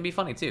sometimes they can be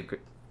funny too.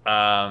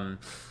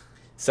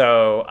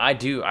 So I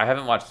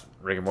haven't watched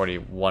Rick and Morty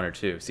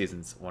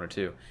seasons 1 or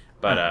 2,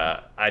 but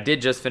I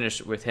did just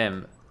finish with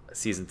him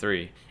season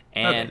 3,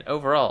 and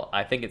overall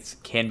I think it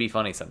can be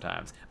funny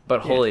sometimes, but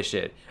holy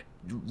shit,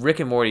 Rick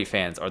and Morty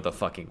fans are the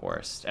fucking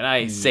worst, and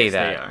I say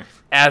that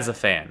as a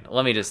fan.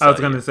 Let me just I was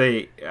gonna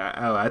say,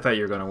 I thought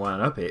you were gonna one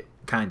up it,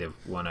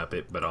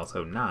 but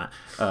also not,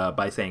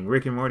 by saying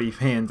Rick and Morty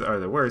fans are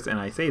the worst, and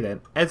I say that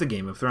as a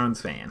Game of Thrones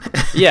fan.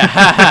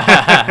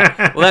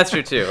 Yeah. Well, that's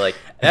true too.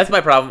 That's my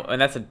problem, and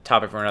that's a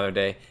topic for another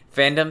day.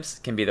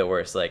 Fandoms can be the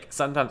worst.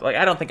 Sometimes,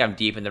 I don't think I'm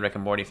deep in the Rick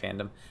and Morty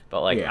fandom,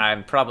 but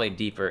I'm probably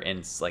deeper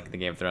in the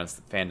Game of Thrones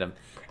fandom.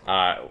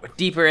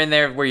 Deeper in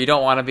there where you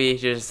don't want to be.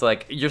 You're just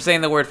you're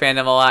saying the word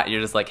fandom a lot.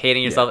 You're just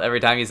hating yourself every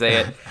time you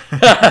say it.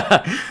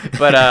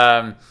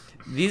 But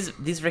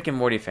these Rick and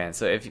Morty fans.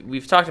 So if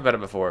we've talked about it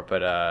before,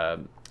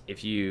 but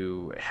if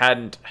you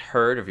hadn't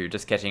heard, or if you're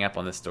just catching up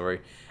on this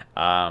story,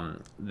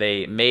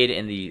 they made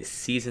in the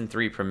season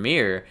 3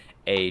 premiere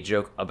a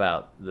joke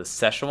about the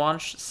Szechuan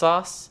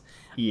sauce.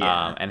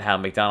 Yeah. And how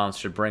McDonald's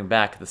should bring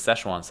back the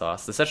Szechuan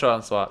sauce. The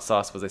Szechuan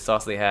sauce was a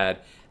sauce they had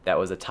that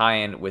was a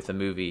tie-in with the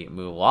movie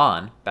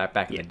Mulan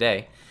back in the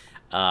day.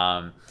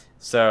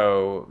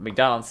 So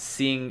McDonald's,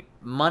 seeing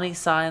money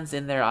signs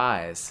in their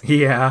eyes,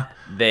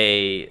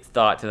 they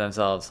thought to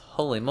themselves,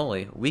 "Holy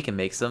moly, we can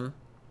make some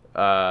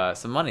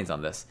monies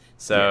on this."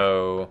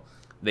 So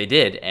they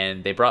did,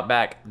 and they brought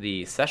back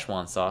the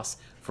Szechuan sauce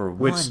for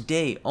 1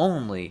 day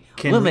only,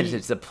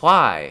 limited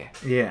supply.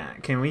 Yeah,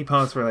 can we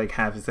pause for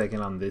half a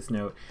second on this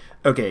note?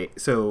 Okay,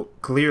 so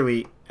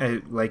clearly,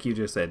 like you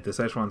just said, the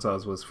Szechuan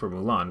sauce was for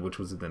Mulan, which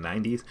was in the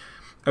 90s.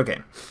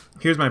 Okay,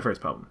 here's my first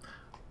problem.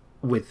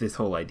 with this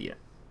whole idea.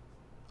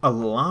 A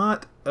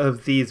lot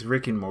of these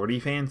Rick and Morty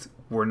fans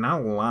were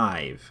not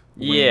alive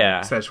when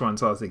Szechuan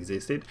sauce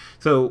existed.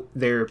 So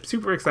they're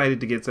super excited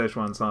to get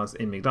Szechuan sauce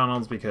in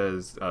McDonald's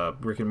because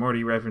Rick and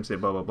Morty referenced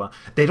it, blah, blah, blah.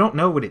 They don't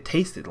know what it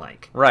tasted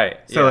like. Right.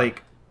 So,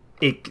 like,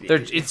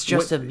 it's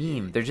just a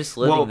meme. They're just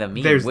living the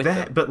meme there's with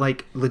that, them. But,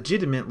 like,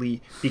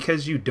 legitimately,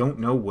 because you don't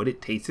know what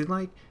it tasted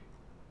like,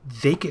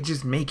 they could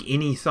just make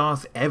any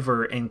sauce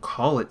ever and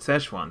call it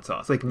Szechuan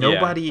sauce. Like,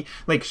 nobody,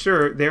 like,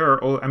 sure, there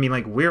are old, I mean,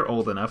 like, we're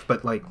old enough,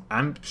 but, like,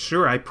 I'm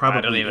sure I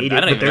probably ate it. I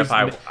don't even know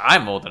if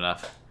I'm old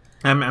enough.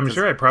 I'm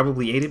sure I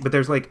probably ate it, but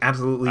there's, like,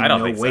 absolutely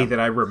no way that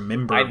I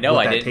remember. I know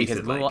what I that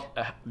did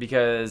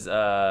because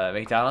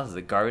McDonald's is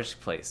a garbage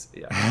place.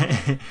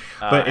 Yeah.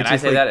 But and I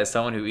say that as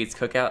someone who eats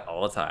Cookout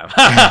all the time.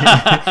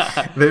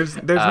 there's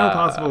no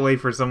possible way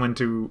for someone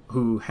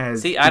who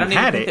has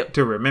had it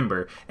to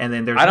remember, and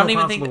then there's no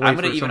possible way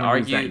for someone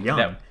who's that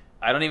young.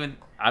 I'm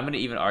going to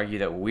even argue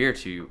that we're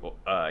too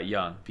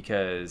young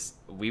because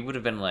we would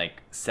have been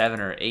like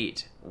 7 or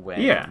 8 when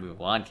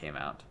Mulan came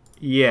out.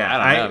 Yeah,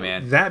 I don't know,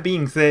 man. That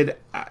being said,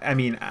 I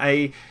mean,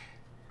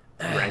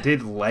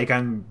 granted, like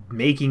I'm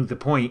making the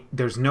point,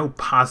 there's no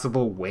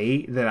possible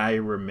way that I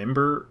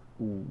remember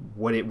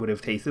what it would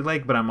have tasted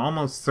like, but I'm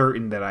almost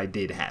certain that I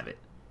did have it.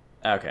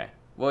 Okay.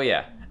 Well,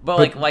 yeah.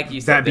 But like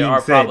you said, there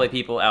are probably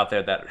people out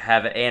there that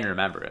have it and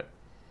remember it.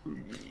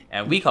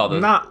 And we call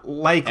those... Not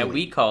likely. And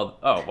we called...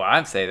 Oh, well,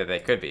 I'm saying that they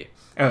could be.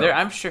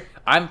 Oh.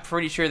 I'm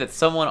pretty sure that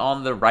someone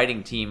on the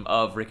writing team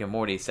of Rick and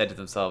Morty said to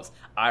themselves,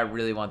 I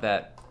really want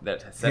that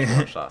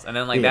Szechuan sauce. And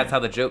then, like, that's how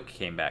the joke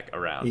came back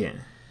around. Yeah.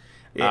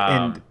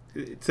 And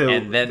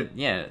then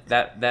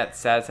that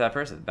sad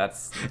person.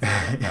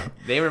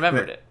 They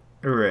remembered it.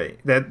 Right.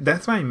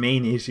 That's my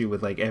main issue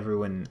with, like,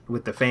 everyone,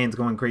 with the fans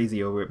going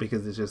crazy over it,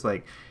 because it's just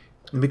like,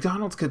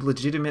 McDonald's could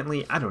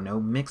legitimately, I don't know,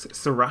 mix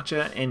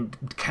sriracha and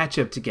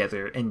ketchup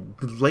together and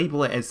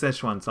label it as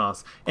Szechuan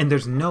sauce, and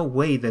there's no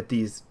way that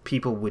these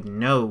people would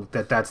know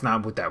that that's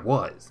not what that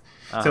was.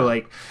 So,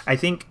 like, I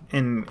think,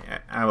 and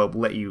I will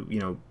let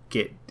you,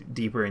 get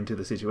deeper into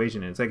the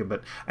situation in a second,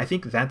 but I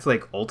think that's,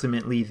 like,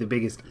 ultimately the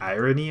biggest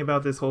irony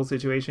about this whole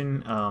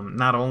situation.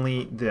 Not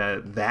only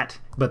that,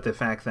 but the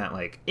fact that,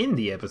 like, in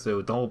the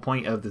episode, the whole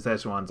point of the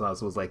Szechuan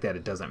sauce was, like, that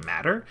it doesn't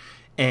matter.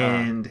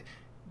 And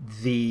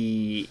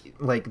the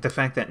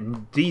fact that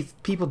these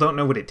people don't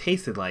know what it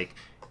tasted like.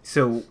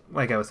 So,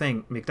 like I was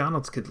saying,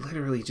 McDonald's could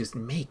literally just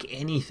make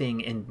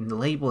anything and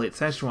label it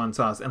Szechuan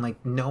sauce, and,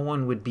 like, no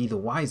one would be the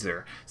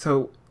wiser.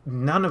 So,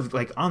 none of,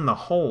 like, on the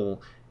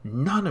whole,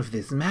 none of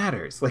this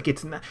matters. Like,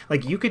 it's not,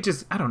 like, you could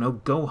just, I don't know,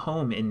 go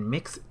home and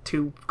mix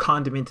 2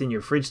 condiments in your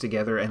fridge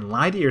together and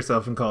lie to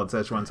yourself and call it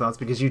Szechuan sauce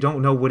because you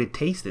don't know what it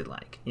tasted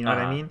like. You know what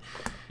I mean?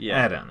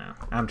 Yeah. I don't know.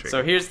 I'm tricky.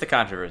 So here's the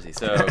controversy.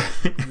 So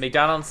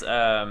McDonald's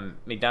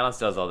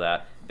does all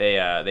that. They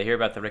hear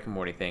about the Rick and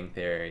Morty thing.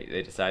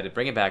 They decide to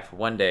bring it back for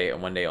one day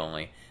and one day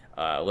only.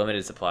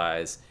 Limited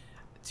supplies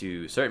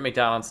to certain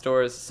McDonald's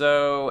stores.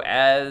 So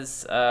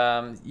as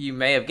you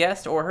may have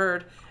guessed or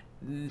heard,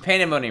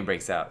 pandemonium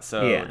breaks out.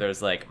 So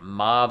there's, like,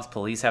 mobs,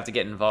 police have to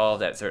get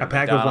involved at certain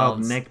McDonald's. A pack of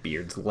wild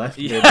neckbeards left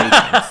their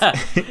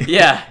basements.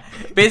 Yeah.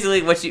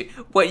 Basically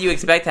what you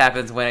expect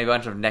happens when a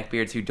bunch of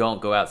neckbeards who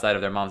don't go outside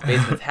of their mom's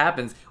basements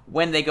happens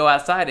when they go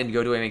outside and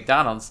go to a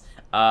McDonald's.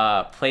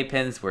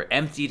 Playpens were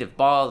emptied of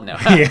balls. No.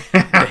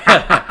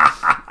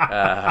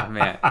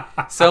 Man.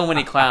 So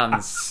many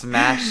clowns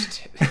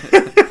smashed.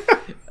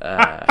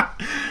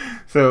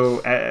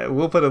 So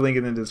we'll put a link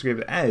in the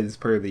description as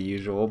per the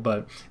usual,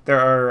 but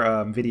there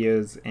are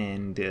videos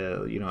and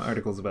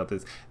articles about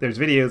this. There's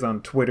videos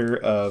on Twitter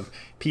of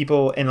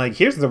people, and, like,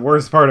 here's the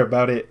worst part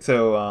about it.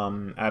 So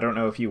I don't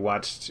know if you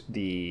watched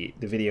the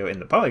video in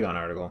the Polygon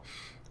article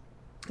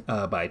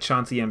by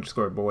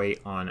Chauncey_boy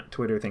on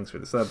Twitter. Thanks for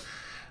the sub.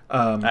 Who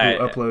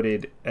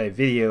uploaded a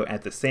video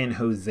at the San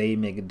Jose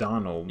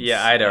McDonald's.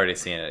 Yeah, I'd already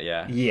seen it,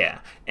 yeah. Yeah,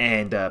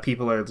 and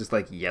people are just,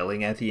 like,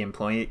 yelling at the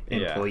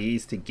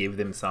employees to give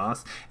them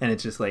sauce, and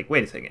it's just like,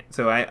 wait a second.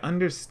 So I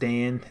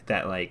understand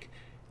that, like,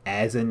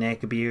 as a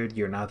neckbeard,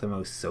 you're not the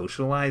most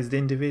socialized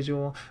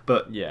individual,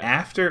 but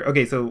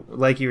so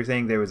like you were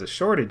saying, there was a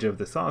shortage of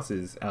the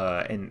sauces,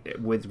 and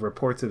with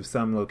reports of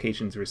some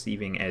locations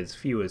receiving as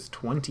few as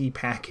 20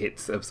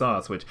 packets of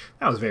sauce, which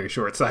that was very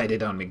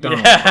short-sighted on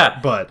McDonald's. Yeah.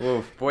 But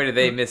boy, did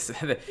they miss.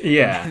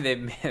 Yeah,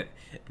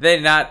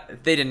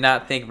 they did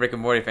not think Rick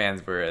and Morty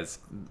fans were as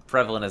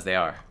prevalent as they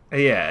are.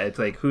 Yeah, it's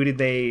like, who did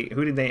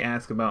they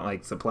ask about,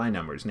 like, supply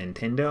numbers?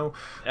 Nintendo?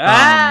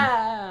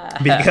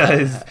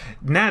 Because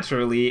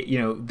naturally,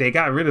 they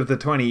got rid of the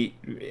 20,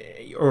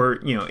 or,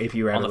 if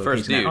you were at a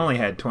location that only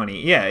had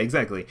 20. Yeah,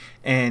 exactly.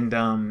 And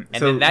so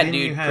then that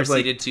dude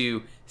proceeded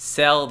to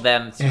sell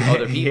them to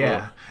other people.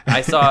 Yeah. I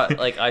saw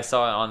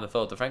on the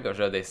Philip DeFranco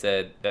show, they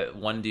said that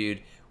one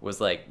dude was,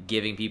 like,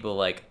 giving people,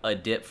 like, a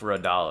dip for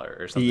 $1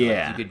 or something.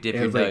 Yeah. Like, you could dip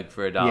your nug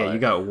for $1. Yeah, you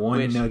got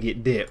one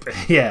nugget dip.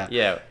 Yeah.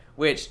 Yeah.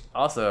 Which,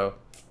 also,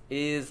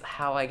 is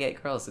how I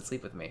get girls to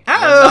sleep with me.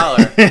 Oh!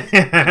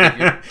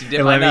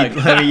 $1.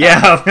 Let me,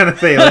 yeah, I was going to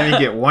say, let me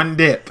get one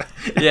dip.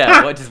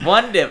 Yeah, well, just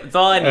one dip. That's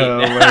all I need. Oh,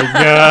 my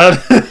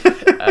God.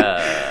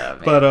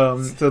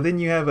 But, so then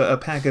you have a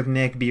pack of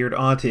neckbeard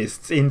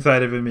autists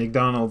inside of a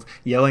McDonald's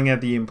yelling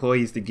at the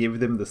employees to give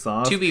them the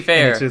sauce. To be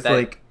fair, it's just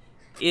like...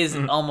 is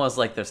almost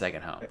like their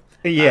second home.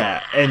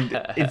 Yeah, and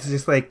it's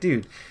just like,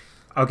 dude...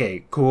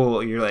 Okay,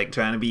 cool. You're like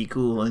trying to be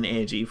cool and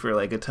edgy for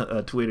like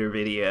a Twitter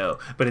video,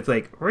 but it's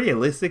like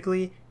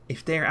realistically,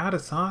 if they're out of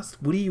sauce,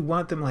 what do you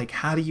want them like?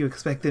 How do you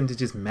expect them to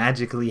just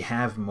magically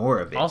have more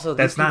of it? Also,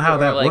 that's not how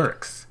that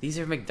works. These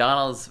are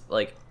McDonald's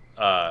like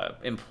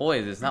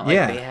employees. It's not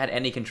like they had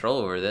any control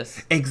over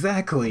this.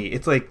 Exactly.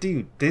 It's like,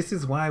 dude, this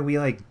is why we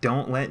like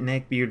don't let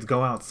neckbeards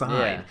go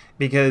outside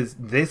because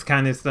this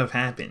kind of stuff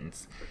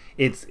happens.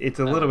 It's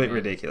a little bit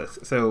ridiculous.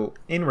 So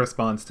in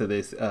response to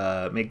this,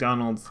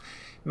 McDonald's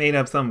made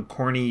up some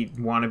corny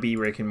wannabe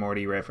Rick and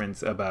Morty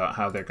reference about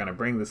how they're going to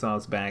bring the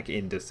sauce back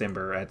in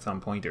December at some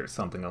point or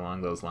something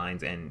along those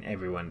lines, and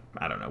everyone,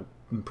 I don't know,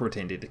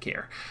 pretended to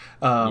care.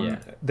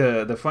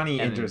 The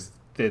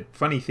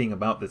funny thing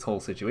about this whole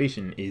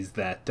situation is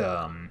that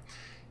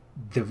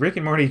the Rick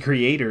and Morty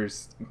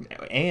creators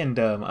and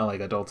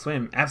like Adult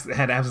Swim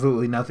had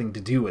absolutely nothing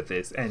to do with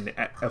this, and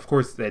of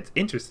course that's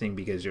interesting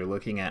because you're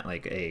looking at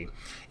like a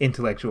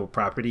intellectual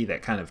property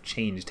that kind of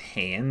changed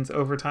hands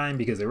over time,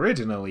 because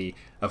originally,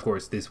 of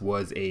course, this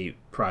was a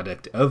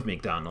product of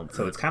McDonald's,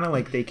 so it's kind of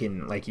like they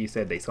can, like you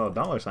said, they saw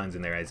dollar signs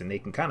in their eyes and they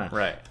can kind of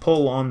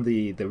pull on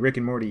the Rick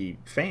and Morty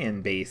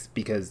fan base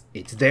because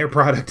it's their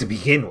product to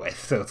begin with,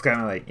 so it's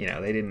kind of like, you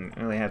know, they didn't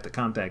really have to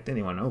contact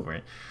anyone over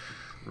it.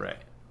 Right.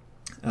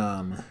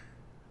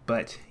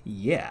 But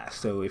yeah,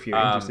 so if you're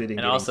interested in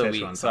getting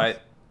Szechuan sauce,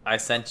 I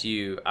sent,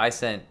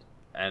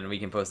 and we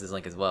can post this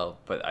link as well,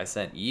 but I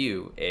sent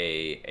you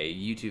a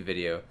YouTube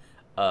video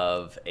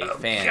of a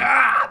fan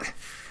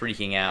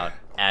freaking out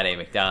at a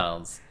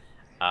McDonald's,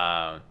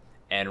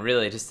 and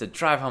really just to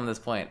drive home this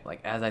point,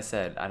 like as I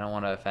said, I don't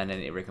want to offend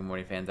any Rick and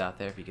Morty fans out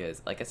there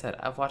because, like I said,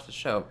 I've watched the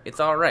show, it's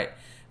all right.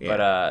 Yeah.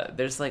 But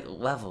there's like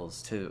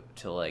levels to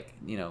like,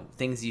 you know,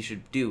 things you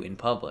should do in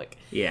public.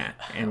 Yeah,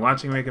 and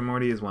watching Rick and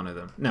Morty is one of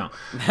them. No,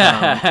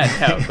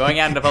 no, going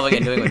out into public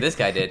and doing what this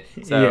guy did.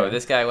 So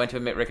this guy went to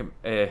a Rick and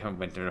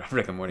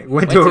Morty.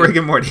 Went to a Rick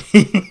and Morty.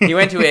 He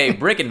went to a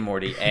Brick and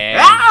Morty, and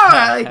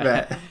I like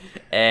that.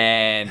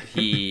 And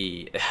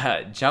he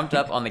jumped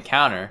up on the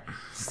counter,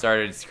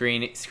 started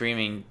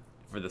screaming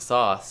for the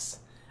sauce,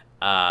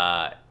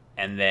 and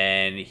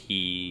then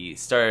he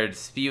started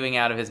spewing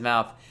out of his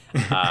mouth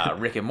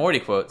Rick and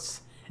Morty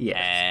quotes. Yes.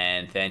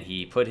 And then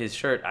he put his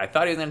shirt, I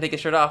thought he was going to take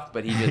his shirt off,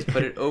 but he just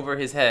put it over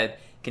his head,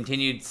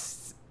 he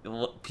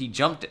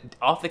jumped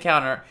off the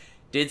counter,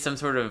 did some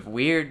sort of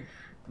weird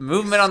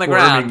movement on the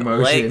ground,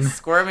 legs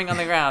squirming on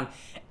the ground,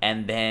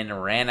 and then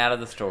ran out of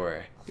the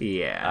store.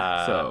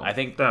 Yeah, so I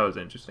think that was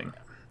interesting.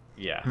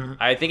 Yeah. Mm-hmm.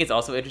 I think it's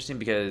also interesting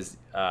because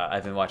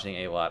I've been watching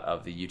a lot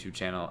of the YouTube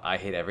channel I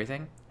Hate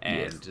Everything,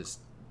 and just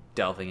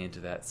delving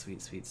into that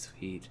sweet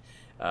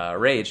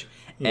rage.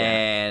 Yeah.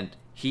 And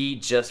he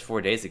just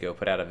 4 days ago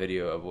put out a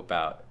video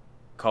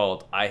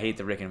called I Hate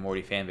the Rick and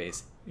Morty fan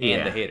base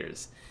and the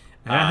haters.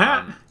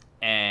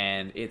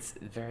 And it's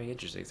very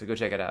interesting, so go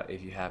check it out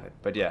if you haven't.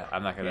 But yeah,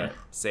 I'm not gonna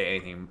say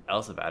anything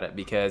else about it,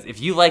 because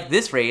if you like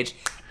this rage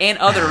and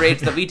other rage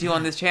that we do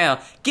on this channel,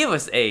 give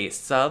us a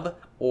sub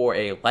or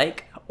a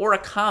like or a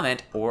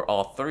comment or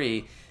all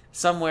three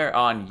somewhere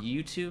on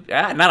YouTube,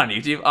 not on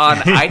YouTube, on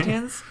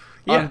iTunes,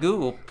 on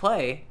Google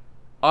Play,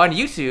 on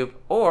YouTube,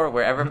 or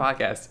wherever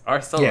podcasts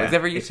are sold,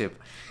 except for YouTube.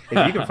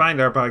 If you can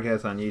find our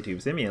podcast on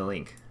YouTube, send me a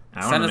link.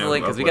 Send us a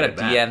link, because we gotta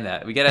DM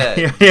that. We gotta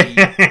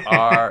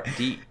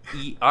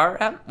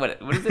DRM?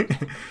 What is it?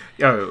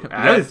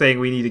 I was saying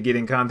we need to get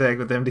in contact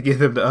with them to get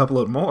them to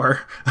upload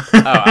more.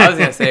 I was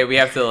gonna say we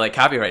have to like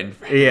copyright.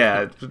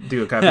 Yeah,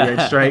 do a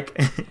copyright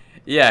strike.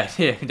 Yeah,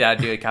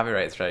 do a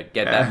copyright strike.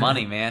 Get that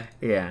money, man.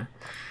 Yeah.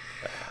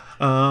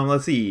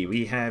 Let's see.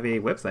 We have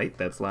a website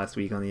that's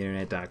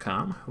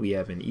lastweekontheinternet.com. We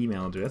have an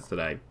email address that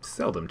I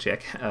seldom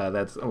check.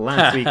 That's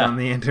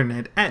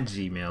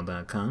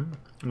lastweekontheinternet@gmail.com.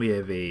 We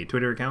have a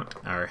Twitter account.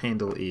 Our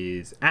handle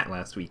is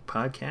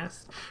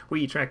 @lastweekpodcast.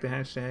 We track the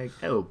hashtag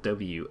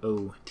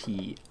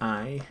LWOTI.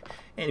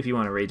 And if you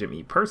want to rage at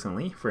me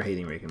personally for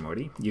hating Rick and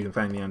Morty, you can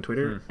find me on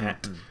Twitter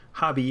at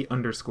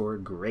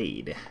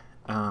hobby_grade.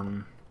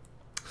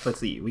 Let's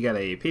see. We got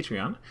a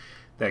Patreon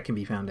that can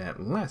be found at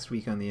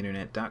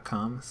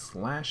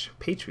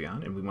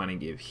lastweekontheinternet.com/Patreon, and we want to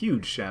give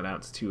huge shout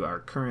outs to our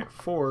current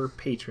 4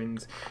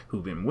 patrons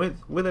who've been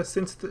with us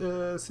since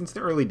the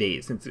early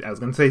days. Since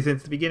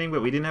the beginning,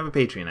 but we didn't have a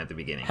Patreon at the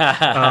beginning.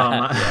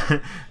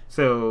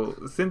 So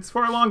since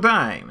for a long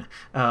time,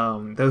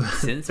 those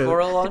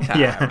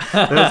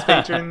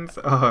patrons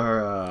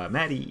are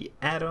Maddie,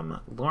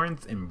 Adam,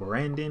 Lawrence, and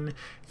Brandon.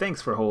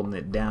 Thanks for holding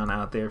it down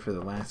out there for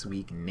the Last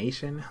Week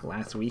Nation.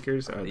 Last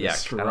Weekers are the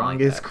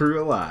strongest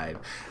crew alive.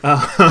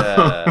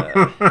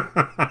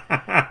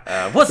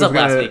 What's up,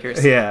 last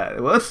weekers? Yeah,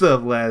 what's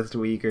up, last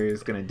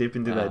weekers? Gonna dip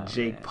into that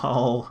Jake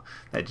Paul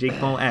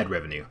ad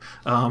revenue.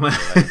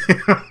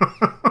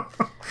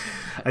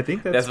 I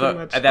think that's pretty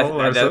much at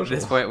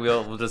this point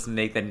we'll just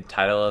make the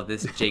title of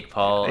this Jake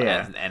Paul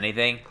as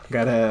anything.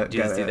 Gotta do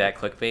that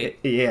clickbait.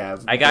 Yeah,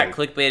 I got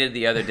clickbaited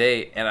the other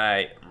day, and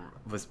I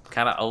was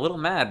kind of a little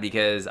mad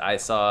because I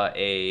saw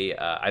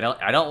I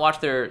don't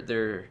watch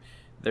their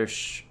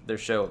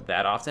show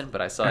that often, but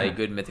I saw a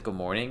Good Mythical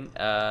Morning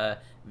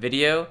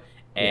video,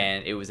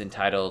 and it was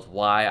entitled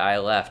 "Why I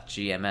Left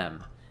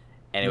GMM."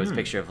 And it was a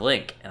picture of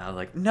Link, and I was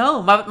like,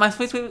 "No, my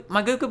sweet,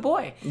 my good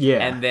boy."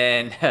 Yeah. And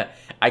then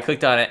I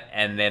clicked on it,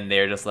 and then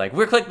they're just like,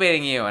 "We're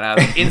clickbaiting you," and I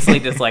was instantly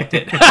disliked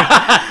it.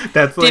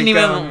 That's didn't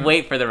even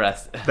wait for the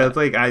rest. That's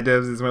like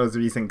iDubbbz's most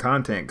recent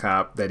content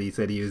cop that he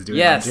said he was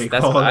doing on Jake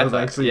Paul. That was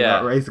actually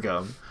about Rice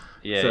Gum.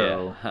 Yeah.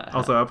 So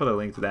also, I'll put a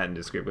link to that in the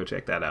description. Go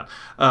check that out.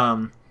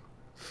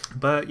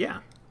 But yeah,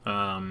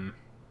 I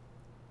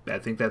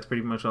think that's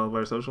pretty much all of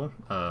our social.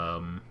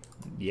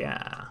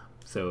 Yeah.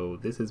 So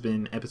this has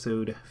been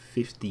episode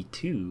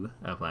 52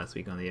 of Last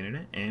Week on the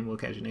Internet, and we'll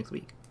catch you next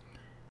week.